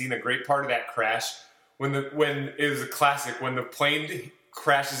next scene, a great part of that crash when it was a classic when the plane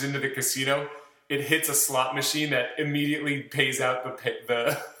crashes into the casino, it hits a slot machine that immediately pays out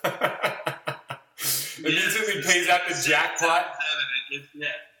the immediately pays out the jackpot.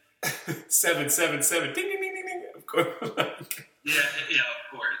 777. Ding ding ding ding ding. Of course. Of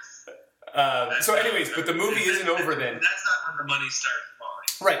course. So, anyways, but the movie isn't over then. That's not when the money starts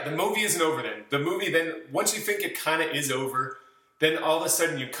falling. Right, the movie isn't over then. The movie then, once you think it kind of is over, then all of a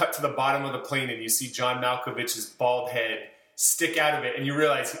sudden you cut to the bottom of the plane and you see John Malkovich's bald head stick out of it, and you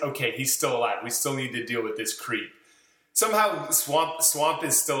realize, okay, he's still alive. We still need to deal with this creep. Somehow Swamp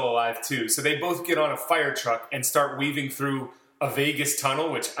is still alive too. So they both get on a fire truck and start weaving through a Vegas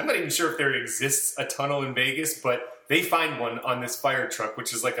tunnel, which I'm not even sure if there exists a tunnel in Vegas, but they find one on this fire truck,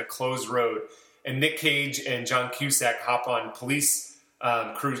 which is like a closed road. And Nick Cage and John Cusack hop on police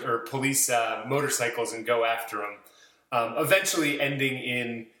motorcycles and go after them. Eventually ending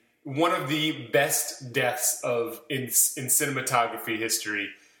in one of the best deaths in cinematography history.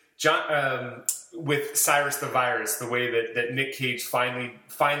 With Cyrus the Virus, the way that Nick Cage finally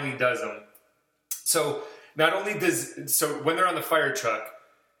does them. So not only when they're on the fire truck,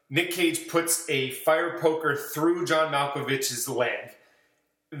 Nick Cage puts a fire poker through John Malkovich's leg,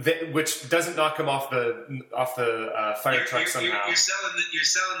 which doesn't knock him off the fire truck somehow. You're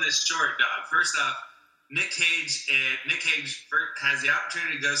selling this short, dog. First off, Nick Cage has the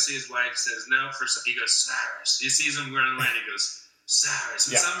opportunity to go see his wife. Says no. He goes Cyrus. He sees him running away. And he goes Cyrus.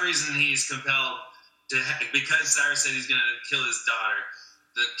 For some reason, he's compelled to because Cyrus said he's going to kill his daughter.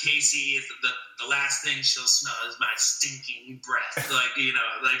 The Casey is the last thing she'll smell is my stinking breath. And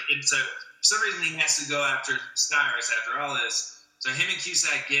so for some reason he has to go after Cyrus after all this. So him and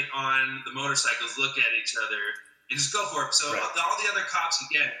Cusack get on the motorcycles, look at each other, and just go for it. So all the other cops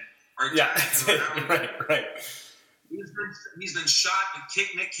again are right. He's been shot.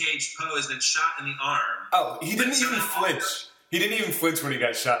 Nick Cage Poe has been shot in the arm. Oh, he didn't even flinch. He didn't even flinch when he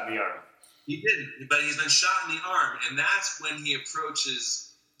got shot in the arm. He didn't, but he's been shot in the arm, and that's when he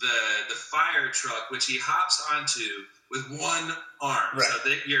approaches the fire truck, which he hops onto with one arm. Right.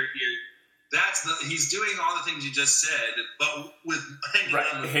 So he's doing all the things you just said, but with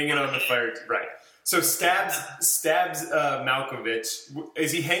hanging on the fire. Right. So stabs Malkovich.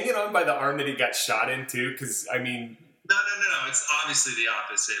 Is he hanging on by the arm that he got shot in too? Because I mean. No. It's obviously the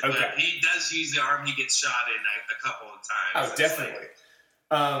opposite. Okay. But he does use the arm he gets shot in a couple of times. Oh, definitely.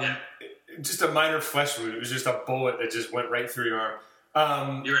 Just a minor flesh wound. It was just a bullet that just went right through your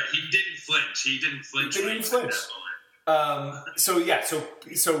arm. You're right. He didn't flinch. He didn't flinch. So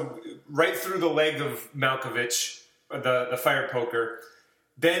right through the leg of Malkovich, the fire poker.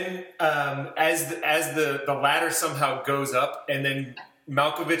 Then as the ladder somehow goes up, and then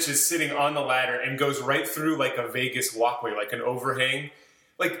Malkovich is sitting on the ladder and goes right through like a Vegas walkway, like an overhang.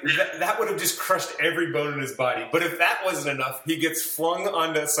 Like, that would have just crushed every bone in his body. But if that wasn't enough, he gets flung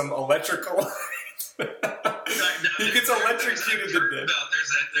onto some electrical lines. He gets electrocuted to death.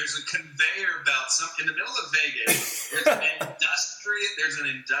 There's a conveyor belt in the middle of Vegas. There's an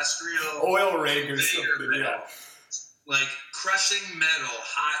industrial oil rig or something, belt, like crushing metal,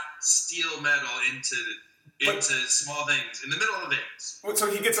 hot steel metal into small things in the middle of Vegas. So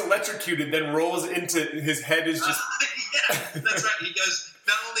he gets electrocuted, then rolls into his head is just... That's right. He goes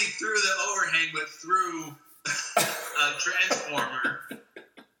not only through the overhang, but through a transformer.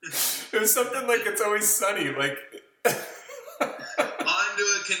 It was something like It's Always Sunny, like... onto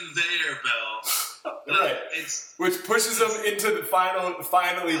a conveyor belt. Right. Which pushes him into the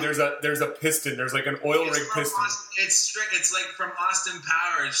finally there's a piston. There's like an oil rig piston. It's like from Austin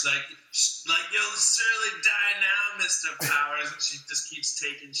Powers, like you'll surely die now, Mr. Powers. And she just keeps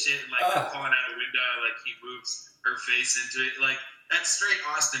taking shit and falling out a window, like he moves her face into it. Like that's straight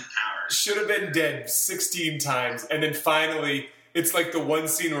Austin Powers. Should have been dead 16 times, and then finally it's like the one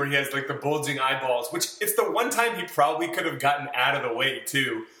scene where he has like the bulging eyeballs, which it's the one time he probably could have gotten out of the way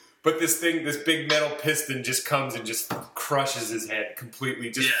too. But this big metal piston just comes and just crushes his head completely,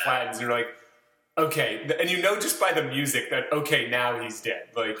 just flattens. And you're like, okay. And you know just by the music that, okay, now he's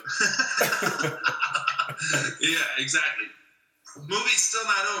dead. Like, yeah, exactly. Movie's still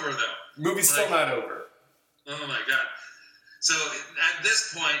not over, though. Still not over. Oh, my God. So at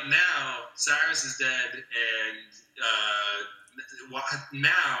this point now, Cyrus is dead, and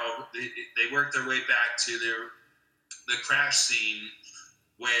now they work their way back to the crash scene,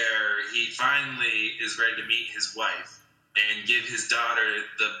 where he finally is ready to meet his wife and give his daughter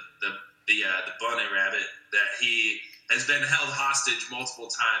the bunny rabbit that he has been held hostage multiple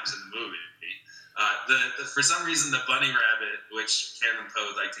times in the movie. For some reason, the bunny rabbit, which Cameron Poe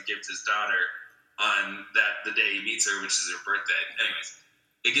would like to give to his daughter on the day he meets her, which is her birthday. Anyways,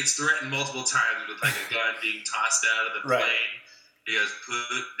 it gets threatened multiple times with like a gun being tossed out of the plane. Right. He goes, put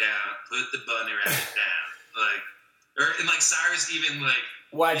the bunny rabbit down. And Cyrus even like.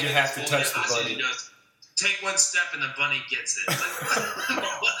 Why'd you have to touch the bunny? He goes, take one step and the bunny gets it.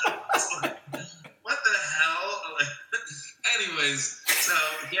 What the hell? Anyways, so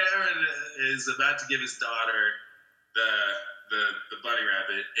Cameron is about to give his daughter the bunny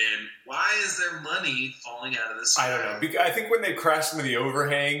rabbit, and why is there money falling out of the sky? I don't know. I think when they crashed into the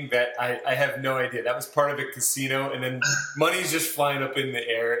overhang, that I have no idea. That was part of the casino, and then money's just flying up in the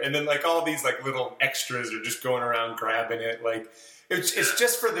air, and then like all these like little extras are just going around grabbing it. Like it's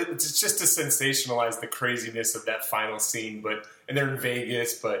just it's just to sensationalize the craziness of that final scene. And they're in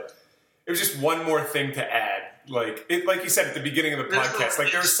Vegas, but it was just one more thing to add. Like you said at the beginning of the podcast,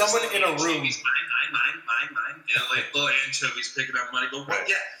 like there was someone in a room. Mine. And like little anchovies picking up money. But right.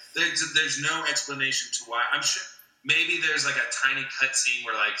 Yeah, there's no explanation to why. I'm sure maybe there's like a tiny cut scene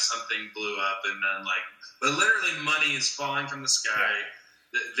where like something blew up and then like, but literally money is falling from the sky.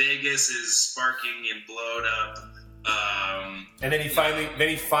 Yeah. Vegas is sparking and blowed up. And then he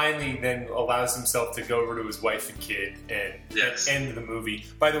finally then allows himself to go over to his wife and kid and end the movie.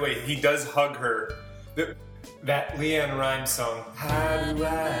 By the way, he does hug her. That LeAnn Rimes song, How Do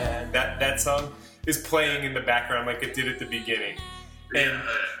I? That song is playing in the background like it did at the beginning.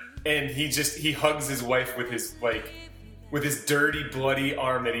 And he hugs his wife with his dirty, bloody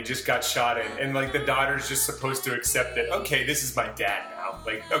arm that he just got shot in. And like the daughter's just supposed to accept that, okay, this is my dad now.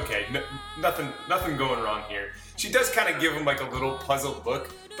 Like, okay, nothing going wrong here. She does kind of give him like a little puzzled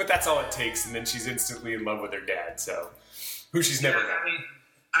look, but that's all it takes. And then she's instantly in love with her dad, so who she's never met.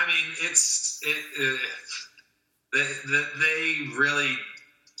 I mean, they really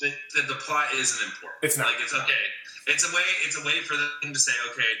the plot isn't important. It's not. Like it's okay. It's a way for them to say,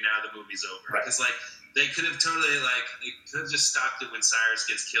 okay, now the movie's over. Right. Because like they could have they could have just stopped it when Cyrus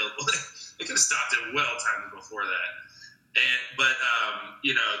gets killed. They could have stopped it well time before that.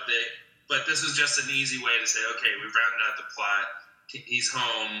 But this was just an easy way to say, okay, we've rounded out the plot. He's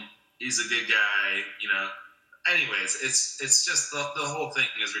home. He's a good guy. Anyways, it's just the whole thing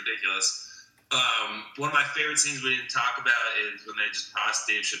is ridiculous. One of my favorite scenes we didn't talk about is when they just toss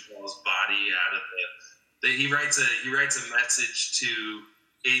Dave Chappelle's body out of he writes a message to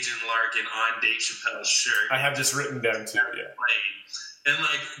Agent Larkin on Dave Chappelle's shirt. I have this written down too. Yeah. And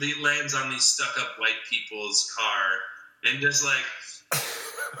like he lands on these stuck-up white people's car, and just like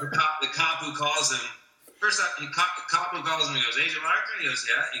the cop who calls him. First up, the cop who calls him, he goes, Agent Larkin? He goes,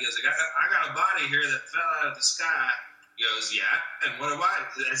 yeah. He goes, I got a body here that fell out of the sky. He goes, yeah. And what? Why?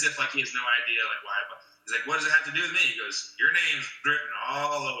 As if like he has no idea, like why. He's like, what does it have to do with me? He goes, your name's written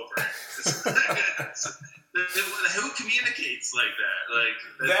all over it. Who communicates like that?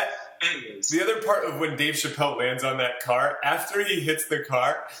 Like that. Anyways. The other part of when Dave Chappelle lands on that car, after he hits the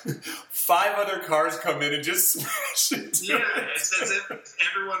car, 5 other cars come in and just smash into it. It's as if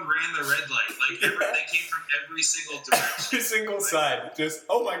everyone ran the red light. Like they came from every single direction. Every single side. Just,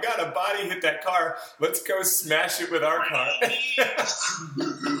 oh my God, a body hit that car. Let's go smash it with our car.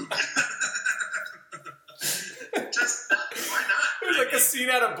 Why not? It was like a scene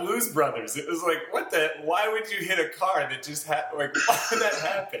out of Blues Brothers. It was like, why would you hit a car that just why did that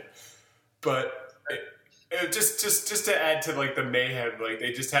happen? But it just to add to like the mayhem, like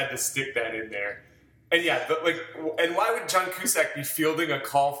they just had to stick that in there. And yeah, and why would John Cusack be fielding a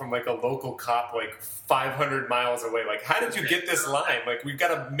call from like a local cop like 500 miles away? Like, how did you get this line? Like, we've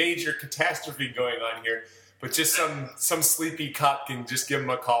got a major catastrophe going on here, but just some sleepy cop can just give him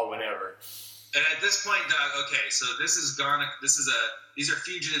a call whenever. And at this point, Doug, okay, so these are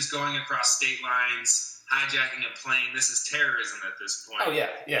fugitives going across state lines, hijacking a plane. This is terrorism at this point. Oh, yeah.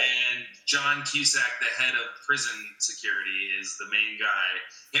 And John Cusack, the head of prison security, is the main guy.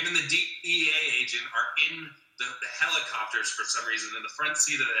 Him and the DEA agent are in the helicopters for some reason, in the front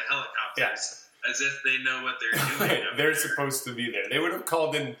seat of the helicopters, as if they know what they're doing. They're supposed to be there. They would have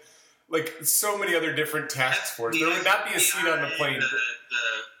called in like so many other different task forces. There would not be a seat on the plane. The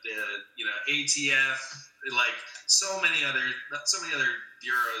ATF, like so many other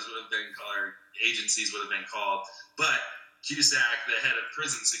bureaus would have been called, or agencies would have been called, but Cusack, the head of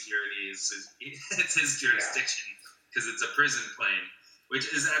prison security, it's his jurisdiction because it's a prison plane,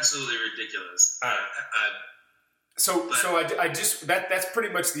 which is absolutely ridiculous. That's pretty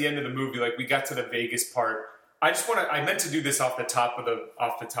much the end of the movie. Like we got to the Vegas part. I meant to do this off the top of the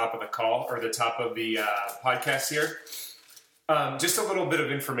call or the top of the podcast here. Just a little bit of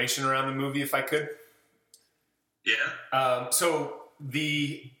information around the movie, if I could. Yeah. So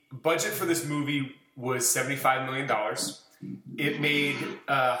the budget for this movie was $75 million. It made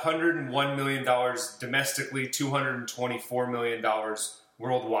 $101 million domestically, $224 million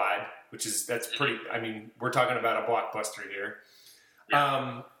worldwide, that's pretty. I mean, we're talking about a blockbuster here.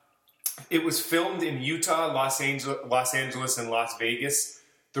 Yeah. It was filmed in Utah, Los Angeles, and Las Vegas.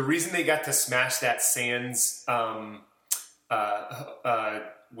 The reason they got to smash that Sands, the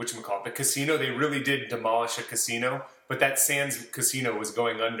casino, they really did demolish a casino, but that Sands casino was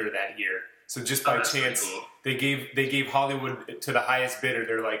going under that year. So just by chance, cool. they gave Hollywood to the highest bidder.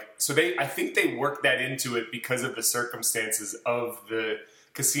 They're like, so I think they worked that into it because of the circumstances of the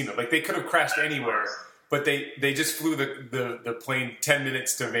casino. Like they could have crashed anywhere, but they just flew the plane 10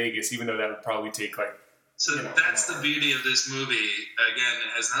 minutes to Vegas, even though that would probably take like. So that's the beauty of this movie. Again,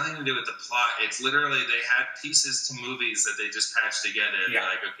 it has nothing to do with the plot. It's literally they had pieces to movies that they just patched together. Yeah.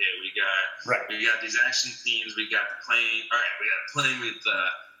 They're like, okay, we got these action scenes. We got the plane. All right, we got a plane with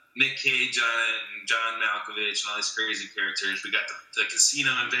Nick Cage on it and John Malkovich and all these crazy characters. We got the casino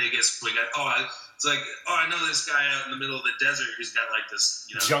in Vegas. We got it's like I know this guy out in the middle of the desert who's got like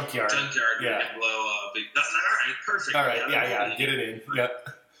this junkyard yeah. Can blow up. All right, perfect. All right, yeah, get it in. Yep.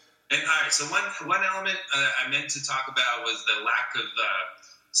 And all right, so one element I meant to talk about was the lack of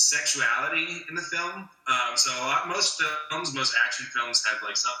sexuality in the film. So most action films have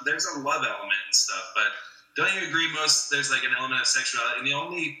like there's a love element and stuff, but don't you agree? There's like an element of sexuality, and the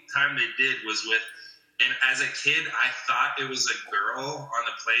only time they did was with. And as a kid, I thought it was a girl on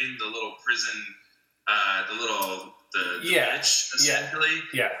the plane, the little prison, the bitch essentially,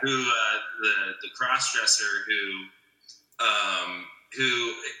 who the cross dresser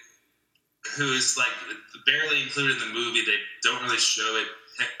who's like barely included in the movie. They don't really show it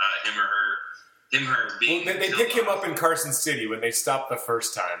him or her being. Well, they pick him up in Carson City when they stop the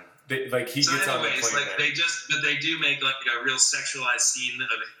first time. He gets on the plane. Like they do make like a real sexualized scene of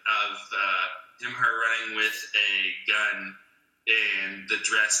her running with a gun and the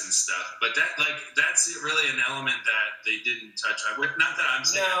dress and stuff. But that's really an element that they didn't touch on. Not that I'm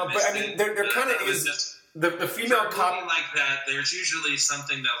saying. No, but I mean there kind of is. The female cop like that. There's usually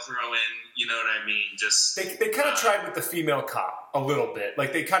something they'll throw in. You know what I mean? Just they kind of tried with the female cop a little bit.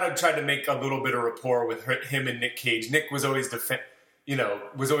 Like they kind of tried to make a little bit of rapport with him and Nick Cage. Nick was always defending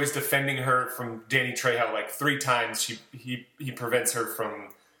her from Danny Trejo. Like 3 times he prevents her from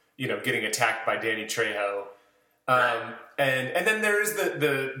getting attacked by Danny Trejo. Right. And then there is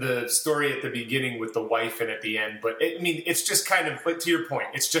the story at the beginning with the wife and at the end, but it's just kind of, but to your point,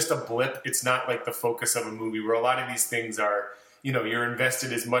 it's just a blip. It's not like the focus of a movie where a lot of these things are, you're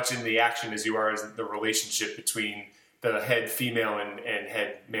invested as much in the action as you are as the relationship between the head female and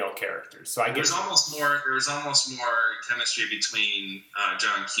head male characters. So I guess there was almost more chemistry between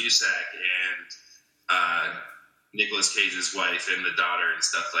John Cusack and Nicolas Cage's wife and the daughter and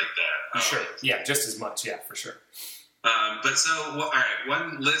stuff like that. For sure. Yeah, just as much. Yeah, for sure. But so, all right,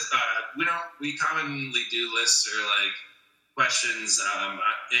 one list, we commonly do lists or like questions.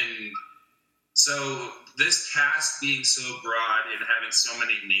 So this cast being so broad and having so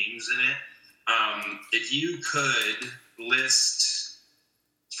many names in it, if you could list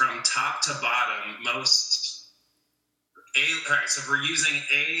from top to bottom most all right, so if we're using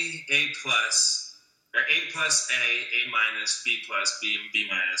A plus, or A plus A minus, B plus, B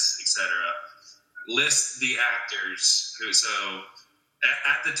minus, etc. List the actors who. So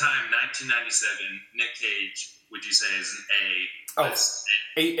at the time, 1997, Nick Cage, would you say is an A?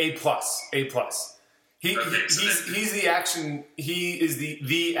 A plus, A plus. He's the action. He is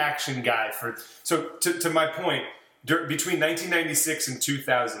the action guy for. So to my point, between 1996 and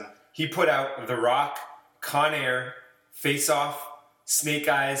 2000, he put out The Rock, Con Air, Face Off, Snake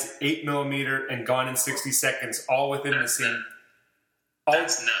Eyes, 8mm, and Gone in 60 Seconds, all within the same.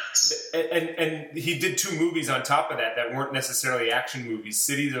 That's nuts. And he did 2 movies on top of that weren't necessarily action movies.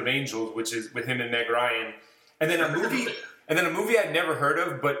 Cities of Angels, which is with him and Meg Ryan, and then a movie I'd never heard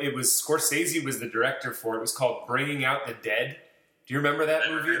of, but it was Scorsese was the director for. It was called Bringing Out the Dead. Do you remember that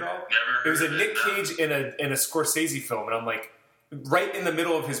movie at all? Never. It was a Nick Cage in a Scorsese film, and I'm like, right in the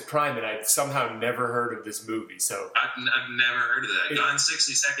middle of his prime, and I'd somehow never heard of this movie. So I've never heard of that. Gone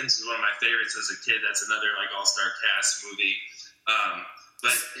 60 Seconds is one of my favorites as a kid. That's another like all-star cast movie.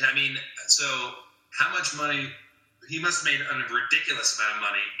 But I mean, so how much money? He must have made a ridiculous amount of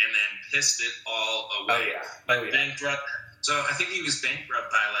money and then pissed it all away. Oh yeah. Bankrupt. So I think he was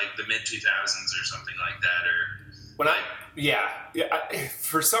bankrupt by like the mid 2000s or something like that.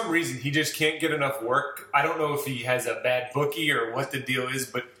 For some reason, he just can't get enough work. I don't know if he has a bad bookie or what the deal is,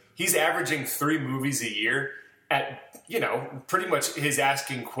 but he's averaging 3 movies a year at, pretty much his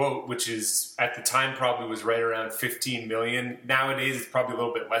asking quote, which is at the time probably was right around $15 million. Nowadays, it's probably a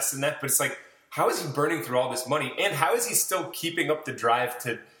little bit less than that. But it's like, how is he burning through all this money? And how is he still keeping up the drive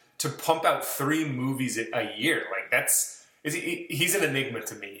to pump out 3 movies a year? Like, he's an enigma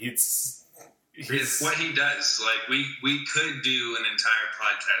to me. It's what he does. Like we could do an entire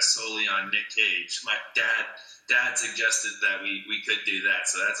podcast solely on Nick Cage. My dad suggested that we could do that,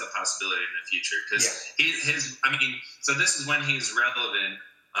 so that's a possibility in the future. Because so this is when he's relevant.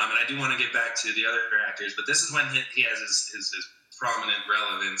 And I do want to get back to the other actors, but this is when he has his prominent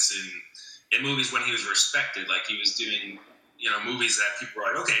relevance in movies when he was respected, like he was doing, movies that people were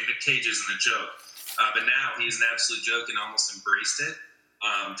like, okay, Nick Cage isn't a joke. But now he's an absolute joke and almost embraced it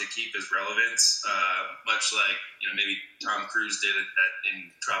to keep his relevance, much like, maybe Tom Cruise did it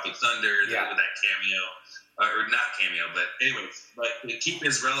in Tropic Thunder with that cameo. Or not cameo, but anyways, but to keep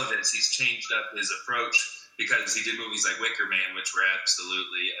his relevance, he's changed up his approach because he did movies like Wicker Man, which were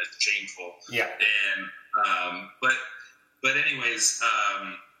absolutely shameful. Yeah. And but anyways,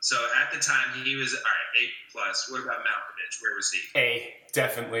 so at the time he was all right, A+. What about Malkovich? Where was he? A,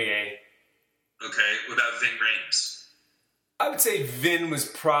 definitely A. Okay. What about Ving Rhames? I would say Vin was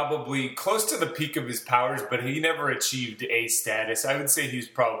probably close to the peak of his powers, but he never achieved A status. I would say he was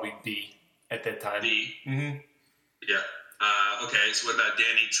probably B at that time. B? Mm-hmm. Yeah. Okay, so what about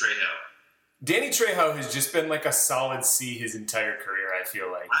Danny Trejo? Danny Trejo has just been like a solid C his entire career, I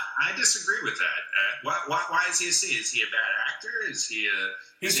feel like. I disagree with that. Why is he a C? Is he a bad actor? Is he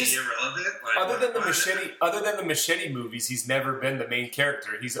irrelevant? Like, other than the Machete movies, he's never been the main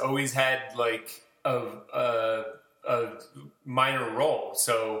character. He's always had like a minor role.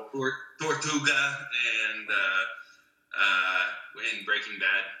 So Tortuga and in Breaking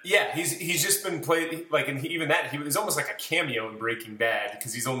Bad. Yeah, he's just been played like, and even that he was almost like a cameo in Breaking Bad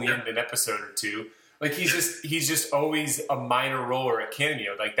because he's only in an episode or two. Like he's just always a minor role or a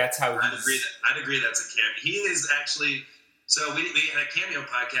cameo. Like that's how I'd agree that's a cameo. He is actually. So we had a cameo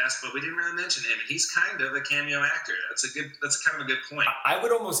podcast, but we didn't really mention him. He's kind of a cameo actor. That's kind of a good point. I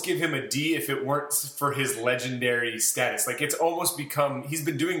would almost give him a D if it weren't for his legendary status. Like it's almost become, he's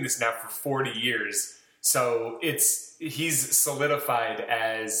been doing this now for 40 years. So he's solidified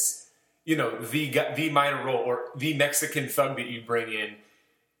as, the minor role or the Mexican thug that you bring in.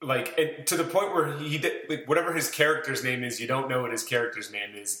 Like to the point where he did, like whatever his character's name is, you don't know what his character's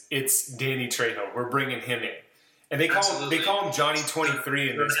name is. It's Danny Trejo. We're bringing him in. And they call him Johnny 23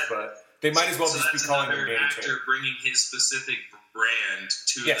 in this, but they might as well just be calling him Danny actor Trejo. Bringing his specific brand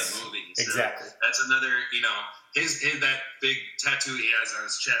to the movie. So exactly. That's another, his that big tattoo he has on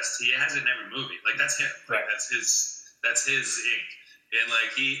his chest. He has it in every movie. Like that's him. Right. That's his ink. And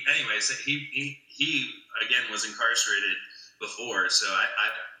like he again was incarcerated before. So I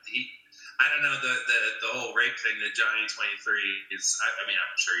don't know the whole rape thing that Johnny 23 is. I mean,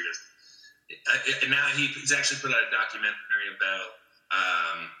 I'm sure he doesn't. And now he's actually put out a documentary about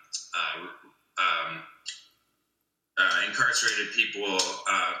incarcerated people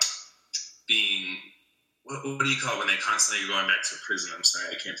being what do you call it when they constantly go going back to prison? I'm sorry,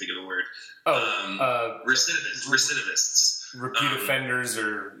 I can't think of the word. Recidivists, repeat offenders,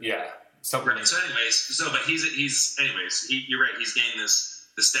 or something. Right. So, anyways, but you're right. He's gained the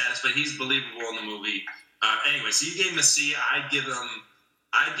status, but he's believable in the movie. Anyway, so you gave him a C. I'd give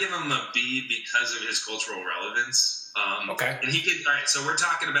him a B because of his cultural relevance. Okay. And he could. All right. So we're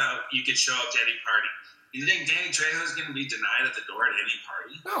talking about you could show up to any party. You think Danny Trejo is going to be denied at the door at any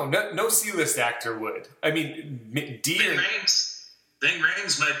party? No C-list actor would. I mean, Ving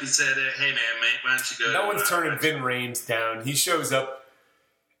Rhames might be said, "Hey man, why don't you go?" No one's turning Ving Rhames down. He shows up.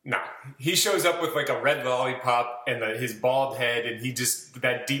 No, he shows up with like a red lollipop and his bald head, and he just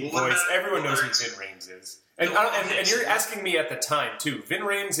that deep voice. Everyone knows who Ving Rhames is. And you're asking me at the time too. Ving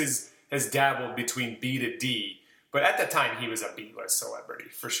Rhames has dabbled between B to D, but at the time he was a B-list celebrity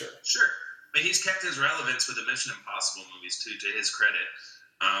for sure. Sure, but he's kept his relevance with the Mission Impossible movies too, to his credit.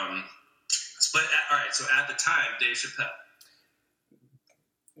 All right, so at the time, Dave Chappelle.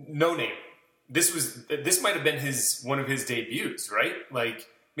 No name. This might have been one of his debuts, right? Like,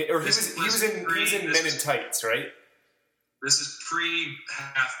 or he was in Men in Tights, right? This is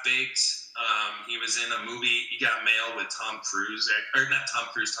pre-Half Baked. He was in a movie. He got mail with Tom Cruise, or not Tom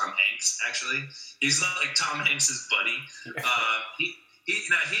Cruise, Tom Hanks. Actually, he's like Tom Hanks's buddy. He'd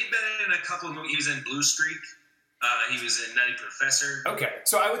been in a couple of movies. He was in Blue Streak. He was in Nutty Professor. Okay,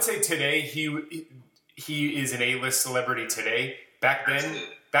 so I would say today he is an A-list celebrity today. Back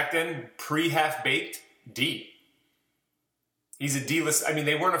then, pre-Half Baked, D. He's a D-list. I mean,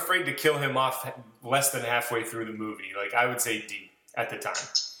 they weren't afraid to kill him off less than halfway through the movie. Like, I would say D at the time.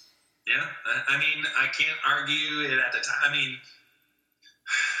 Yeah, I mean, I can't argue it at the time. I mean,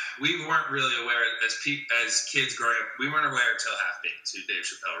 we weren't really aware as kids growing up. We weren't aware until Half Baked who Dave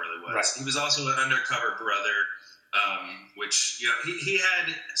Chappelle really was. Right. He was also an undercover brother, which he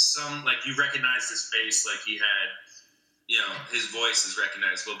had some you recognize his face, like he had his voice is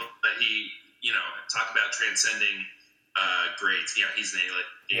recognizable, but he talk about transcending grades. He's an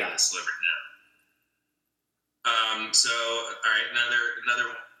A-list celebrity now. So all right, another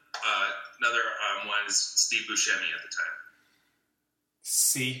one is Steve Buscemi at the time.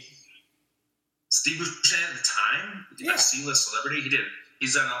 C. Steve Buscemi at the time? A C-list celebrity? He did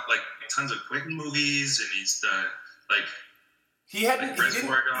he's done like tons of Quentin movies, and he's done like he hadn't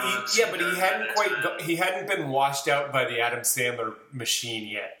he hadn't been washed out by the Adam Sandler machine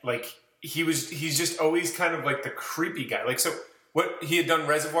yet. Like he's just always kind of like the creepy guy. Like so, what he had done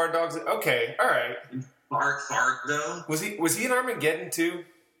Reservoir Dogs. Okay, all right. Fargo. Was he in Armageddon too?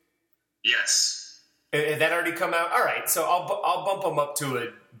 Yes. Had that already come out? All right, so I'll bump him up to a.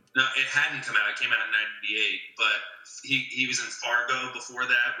 No, it hadn't come out. It came out in '98, but he was in Fargo before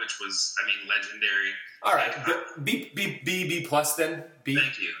that, which was, I mean, legendary. All right, B plus then. B.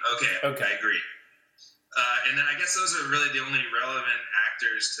 Thank you. Okay. I agree. And then I guess those are really the only relevant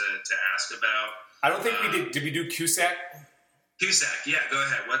actors to ask about. I don't think we did. Did we do Cusack? Cusack, yeah. Go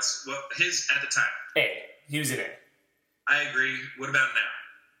ahead. What his at the time? A. He was in it. I agree. What about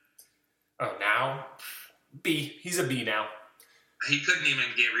now? Oh, now B. He's a B now. He couldn't even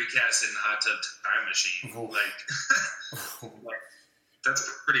get recast in Hot Tub Time Machine. Like that's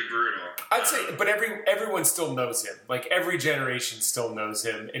pretty brutal. I'd say, but everyone still knows him. Like every generation still knows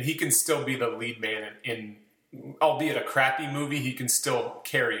him, and he can still be the lead man in albeit a crappy movie. He can still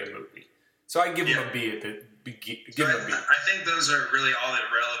carry a movie. So I give him a B at the give him a B. I think those are really all the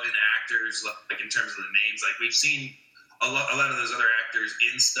relevant actors, like in terms of the names. Like we've seen a lot of those other actors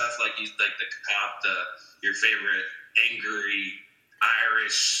in stuff like the cop, your favorite angry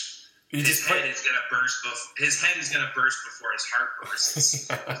Irish. His head is gonna burst before his heart bursts.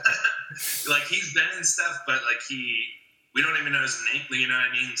 Like he's been in stuff, but like we don't even know his name. You know what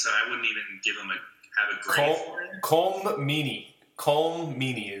I mean? So I wouldn't even give him have a grade for him. Colm Meaney. Colm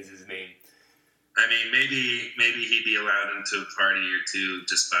Meaney is his name. I mean, maybe he'd be allowed into a party or two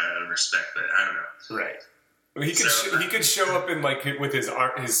just out of respect, but I don't know. Right. He could show up in like with his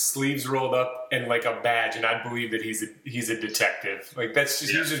sleeves rolled up and like a badge, and I believe that he's a detective. Like that's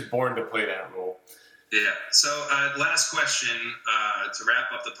just he's just born to play that role. Yeah. So last question to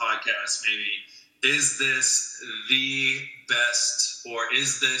wrap up the podcast, maybe is this the best or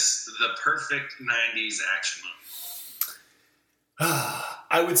is this the perfect '90s action movie?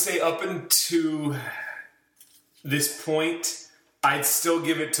 I would say up until this point, I'd still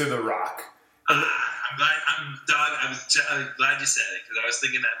give it to The Rock. I'm glad you said it because I was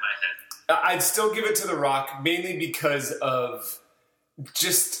thinking that in my head. I'd still give it to The Rock mainly because of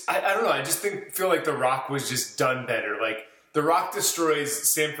just I don't know. I just feel like The Rock was just done better. Like The Rock destroys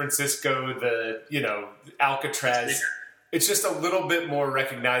San Francisco, Alcatraz. It's just a little bit more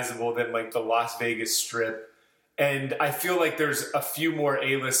recognizable than like the Las Vegas Strip. And I feel like there's a few more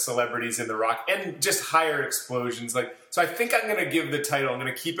A-list celebrities in The Rock and just higher explosions. So I think I'm going to give the title. I'm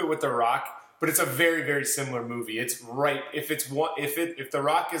going to keep it with The Rock, but it's a very, very similar movie. It's right. If The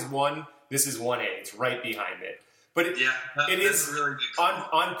Rock is 1, this is 1A. It's right behind it. But it is really good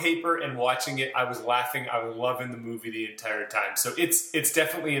on paper and watching it. I was laughing. I was loving the movie the entire time. So it's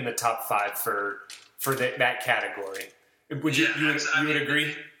definitely in the top 5 for that category. Would you would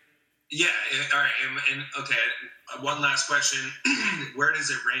agree? Yeah. All right. And okay. One last question: where does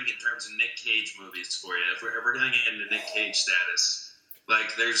it rank in terms of Nick Cage movies for you? If we're going to get into Nick Cage status,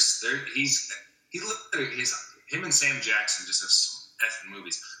 like him and Sam Jackson just have some effing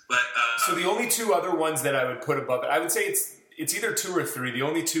movies. But so the only 2 other ones that I would put above it, I would say it's either 2 or 3. The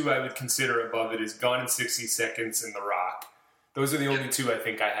only 2 I would consider above it is Gone in 60 Seconds and The Rock. Those are the only 2 I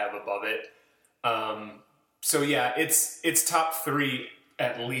think I have above it. So yeah, it's top 3,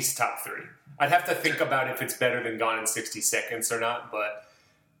 at least top 3. I'd have to think about if it's better than Gone in 60 Seconds or not, but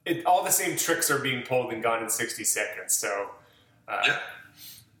all the same tricks are being pulled in Gone in 60 Seconds. So,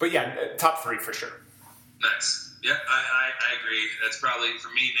 but yeah, top 3 for sure. Nice. Yeah, I agree. That's probably, for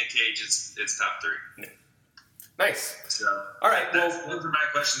me, Nick Cage, it's top 3. Nice. So, all right. Those are my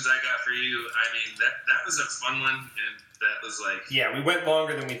questions I got for you. I mean, that was a fun one, and that was like... Yeah, we went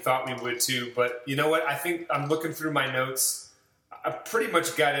longer than we thought we would, too. But you know what? I think I'm looking through my notes. I pretty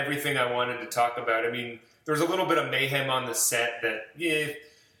much got everything I wanted to talk about. I mean, there was a little bit of mayhem on the set that,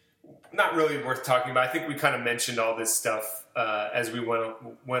 not really worth talking about. I think we kind of mentioned all this stuff as we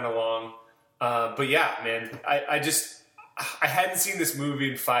went along. But yeah, man, I hadn't seen this movie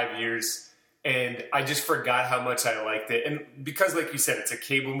in 5 years, and I just forgot how much I liked it. And because, like you said, it's a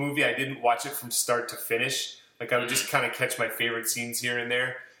cable movie, I didn't watch it from start to finish. Like, I would just kind of catch my favorite scenes here and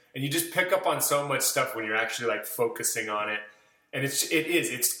there. And you just pick up on so much stuff when you're actually, like, focusing on it. And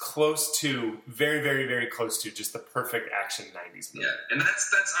it's close to, very, very, very close to just the perfect action 90s movie. Yeah, and that's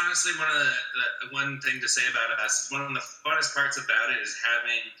honestly one thing to say about us. One of the funnest parts about it is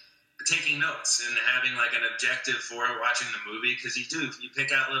taking notes and having like an objective for watching the movie, because you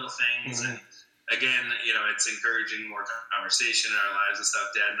pick out little things. And again, it's encouraging more conversation in our lives and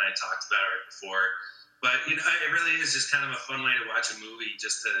stuff. Dad and I talked about it before. But it really is just kind of a fun way to watch a movie,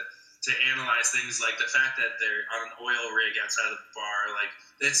 just to analyze things like the fact that they're on an oil rig outside of the bar. Like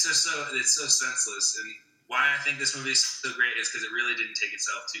it's so senseless. And why I think this movie is so great is because it really didn't take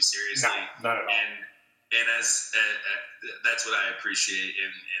itself too seriously. No, not at all. And as that's what I appreciate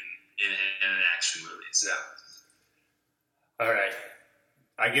in an action movie. So. All right.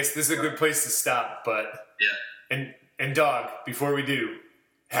 I guess this is a good place to stop. But yeah. And Dog, before we do,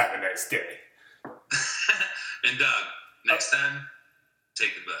 have a nice day. And Doug, next time,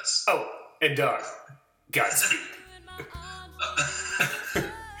 take the bus. Oh, and Doug, Godspeed.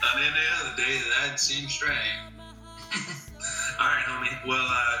 Not any other day that'd seem strange. All right, homie. Well,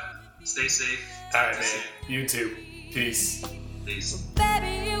 stay safe. All right, man. You too. Peace. Peace.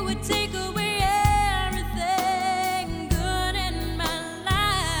 Baby, you would take away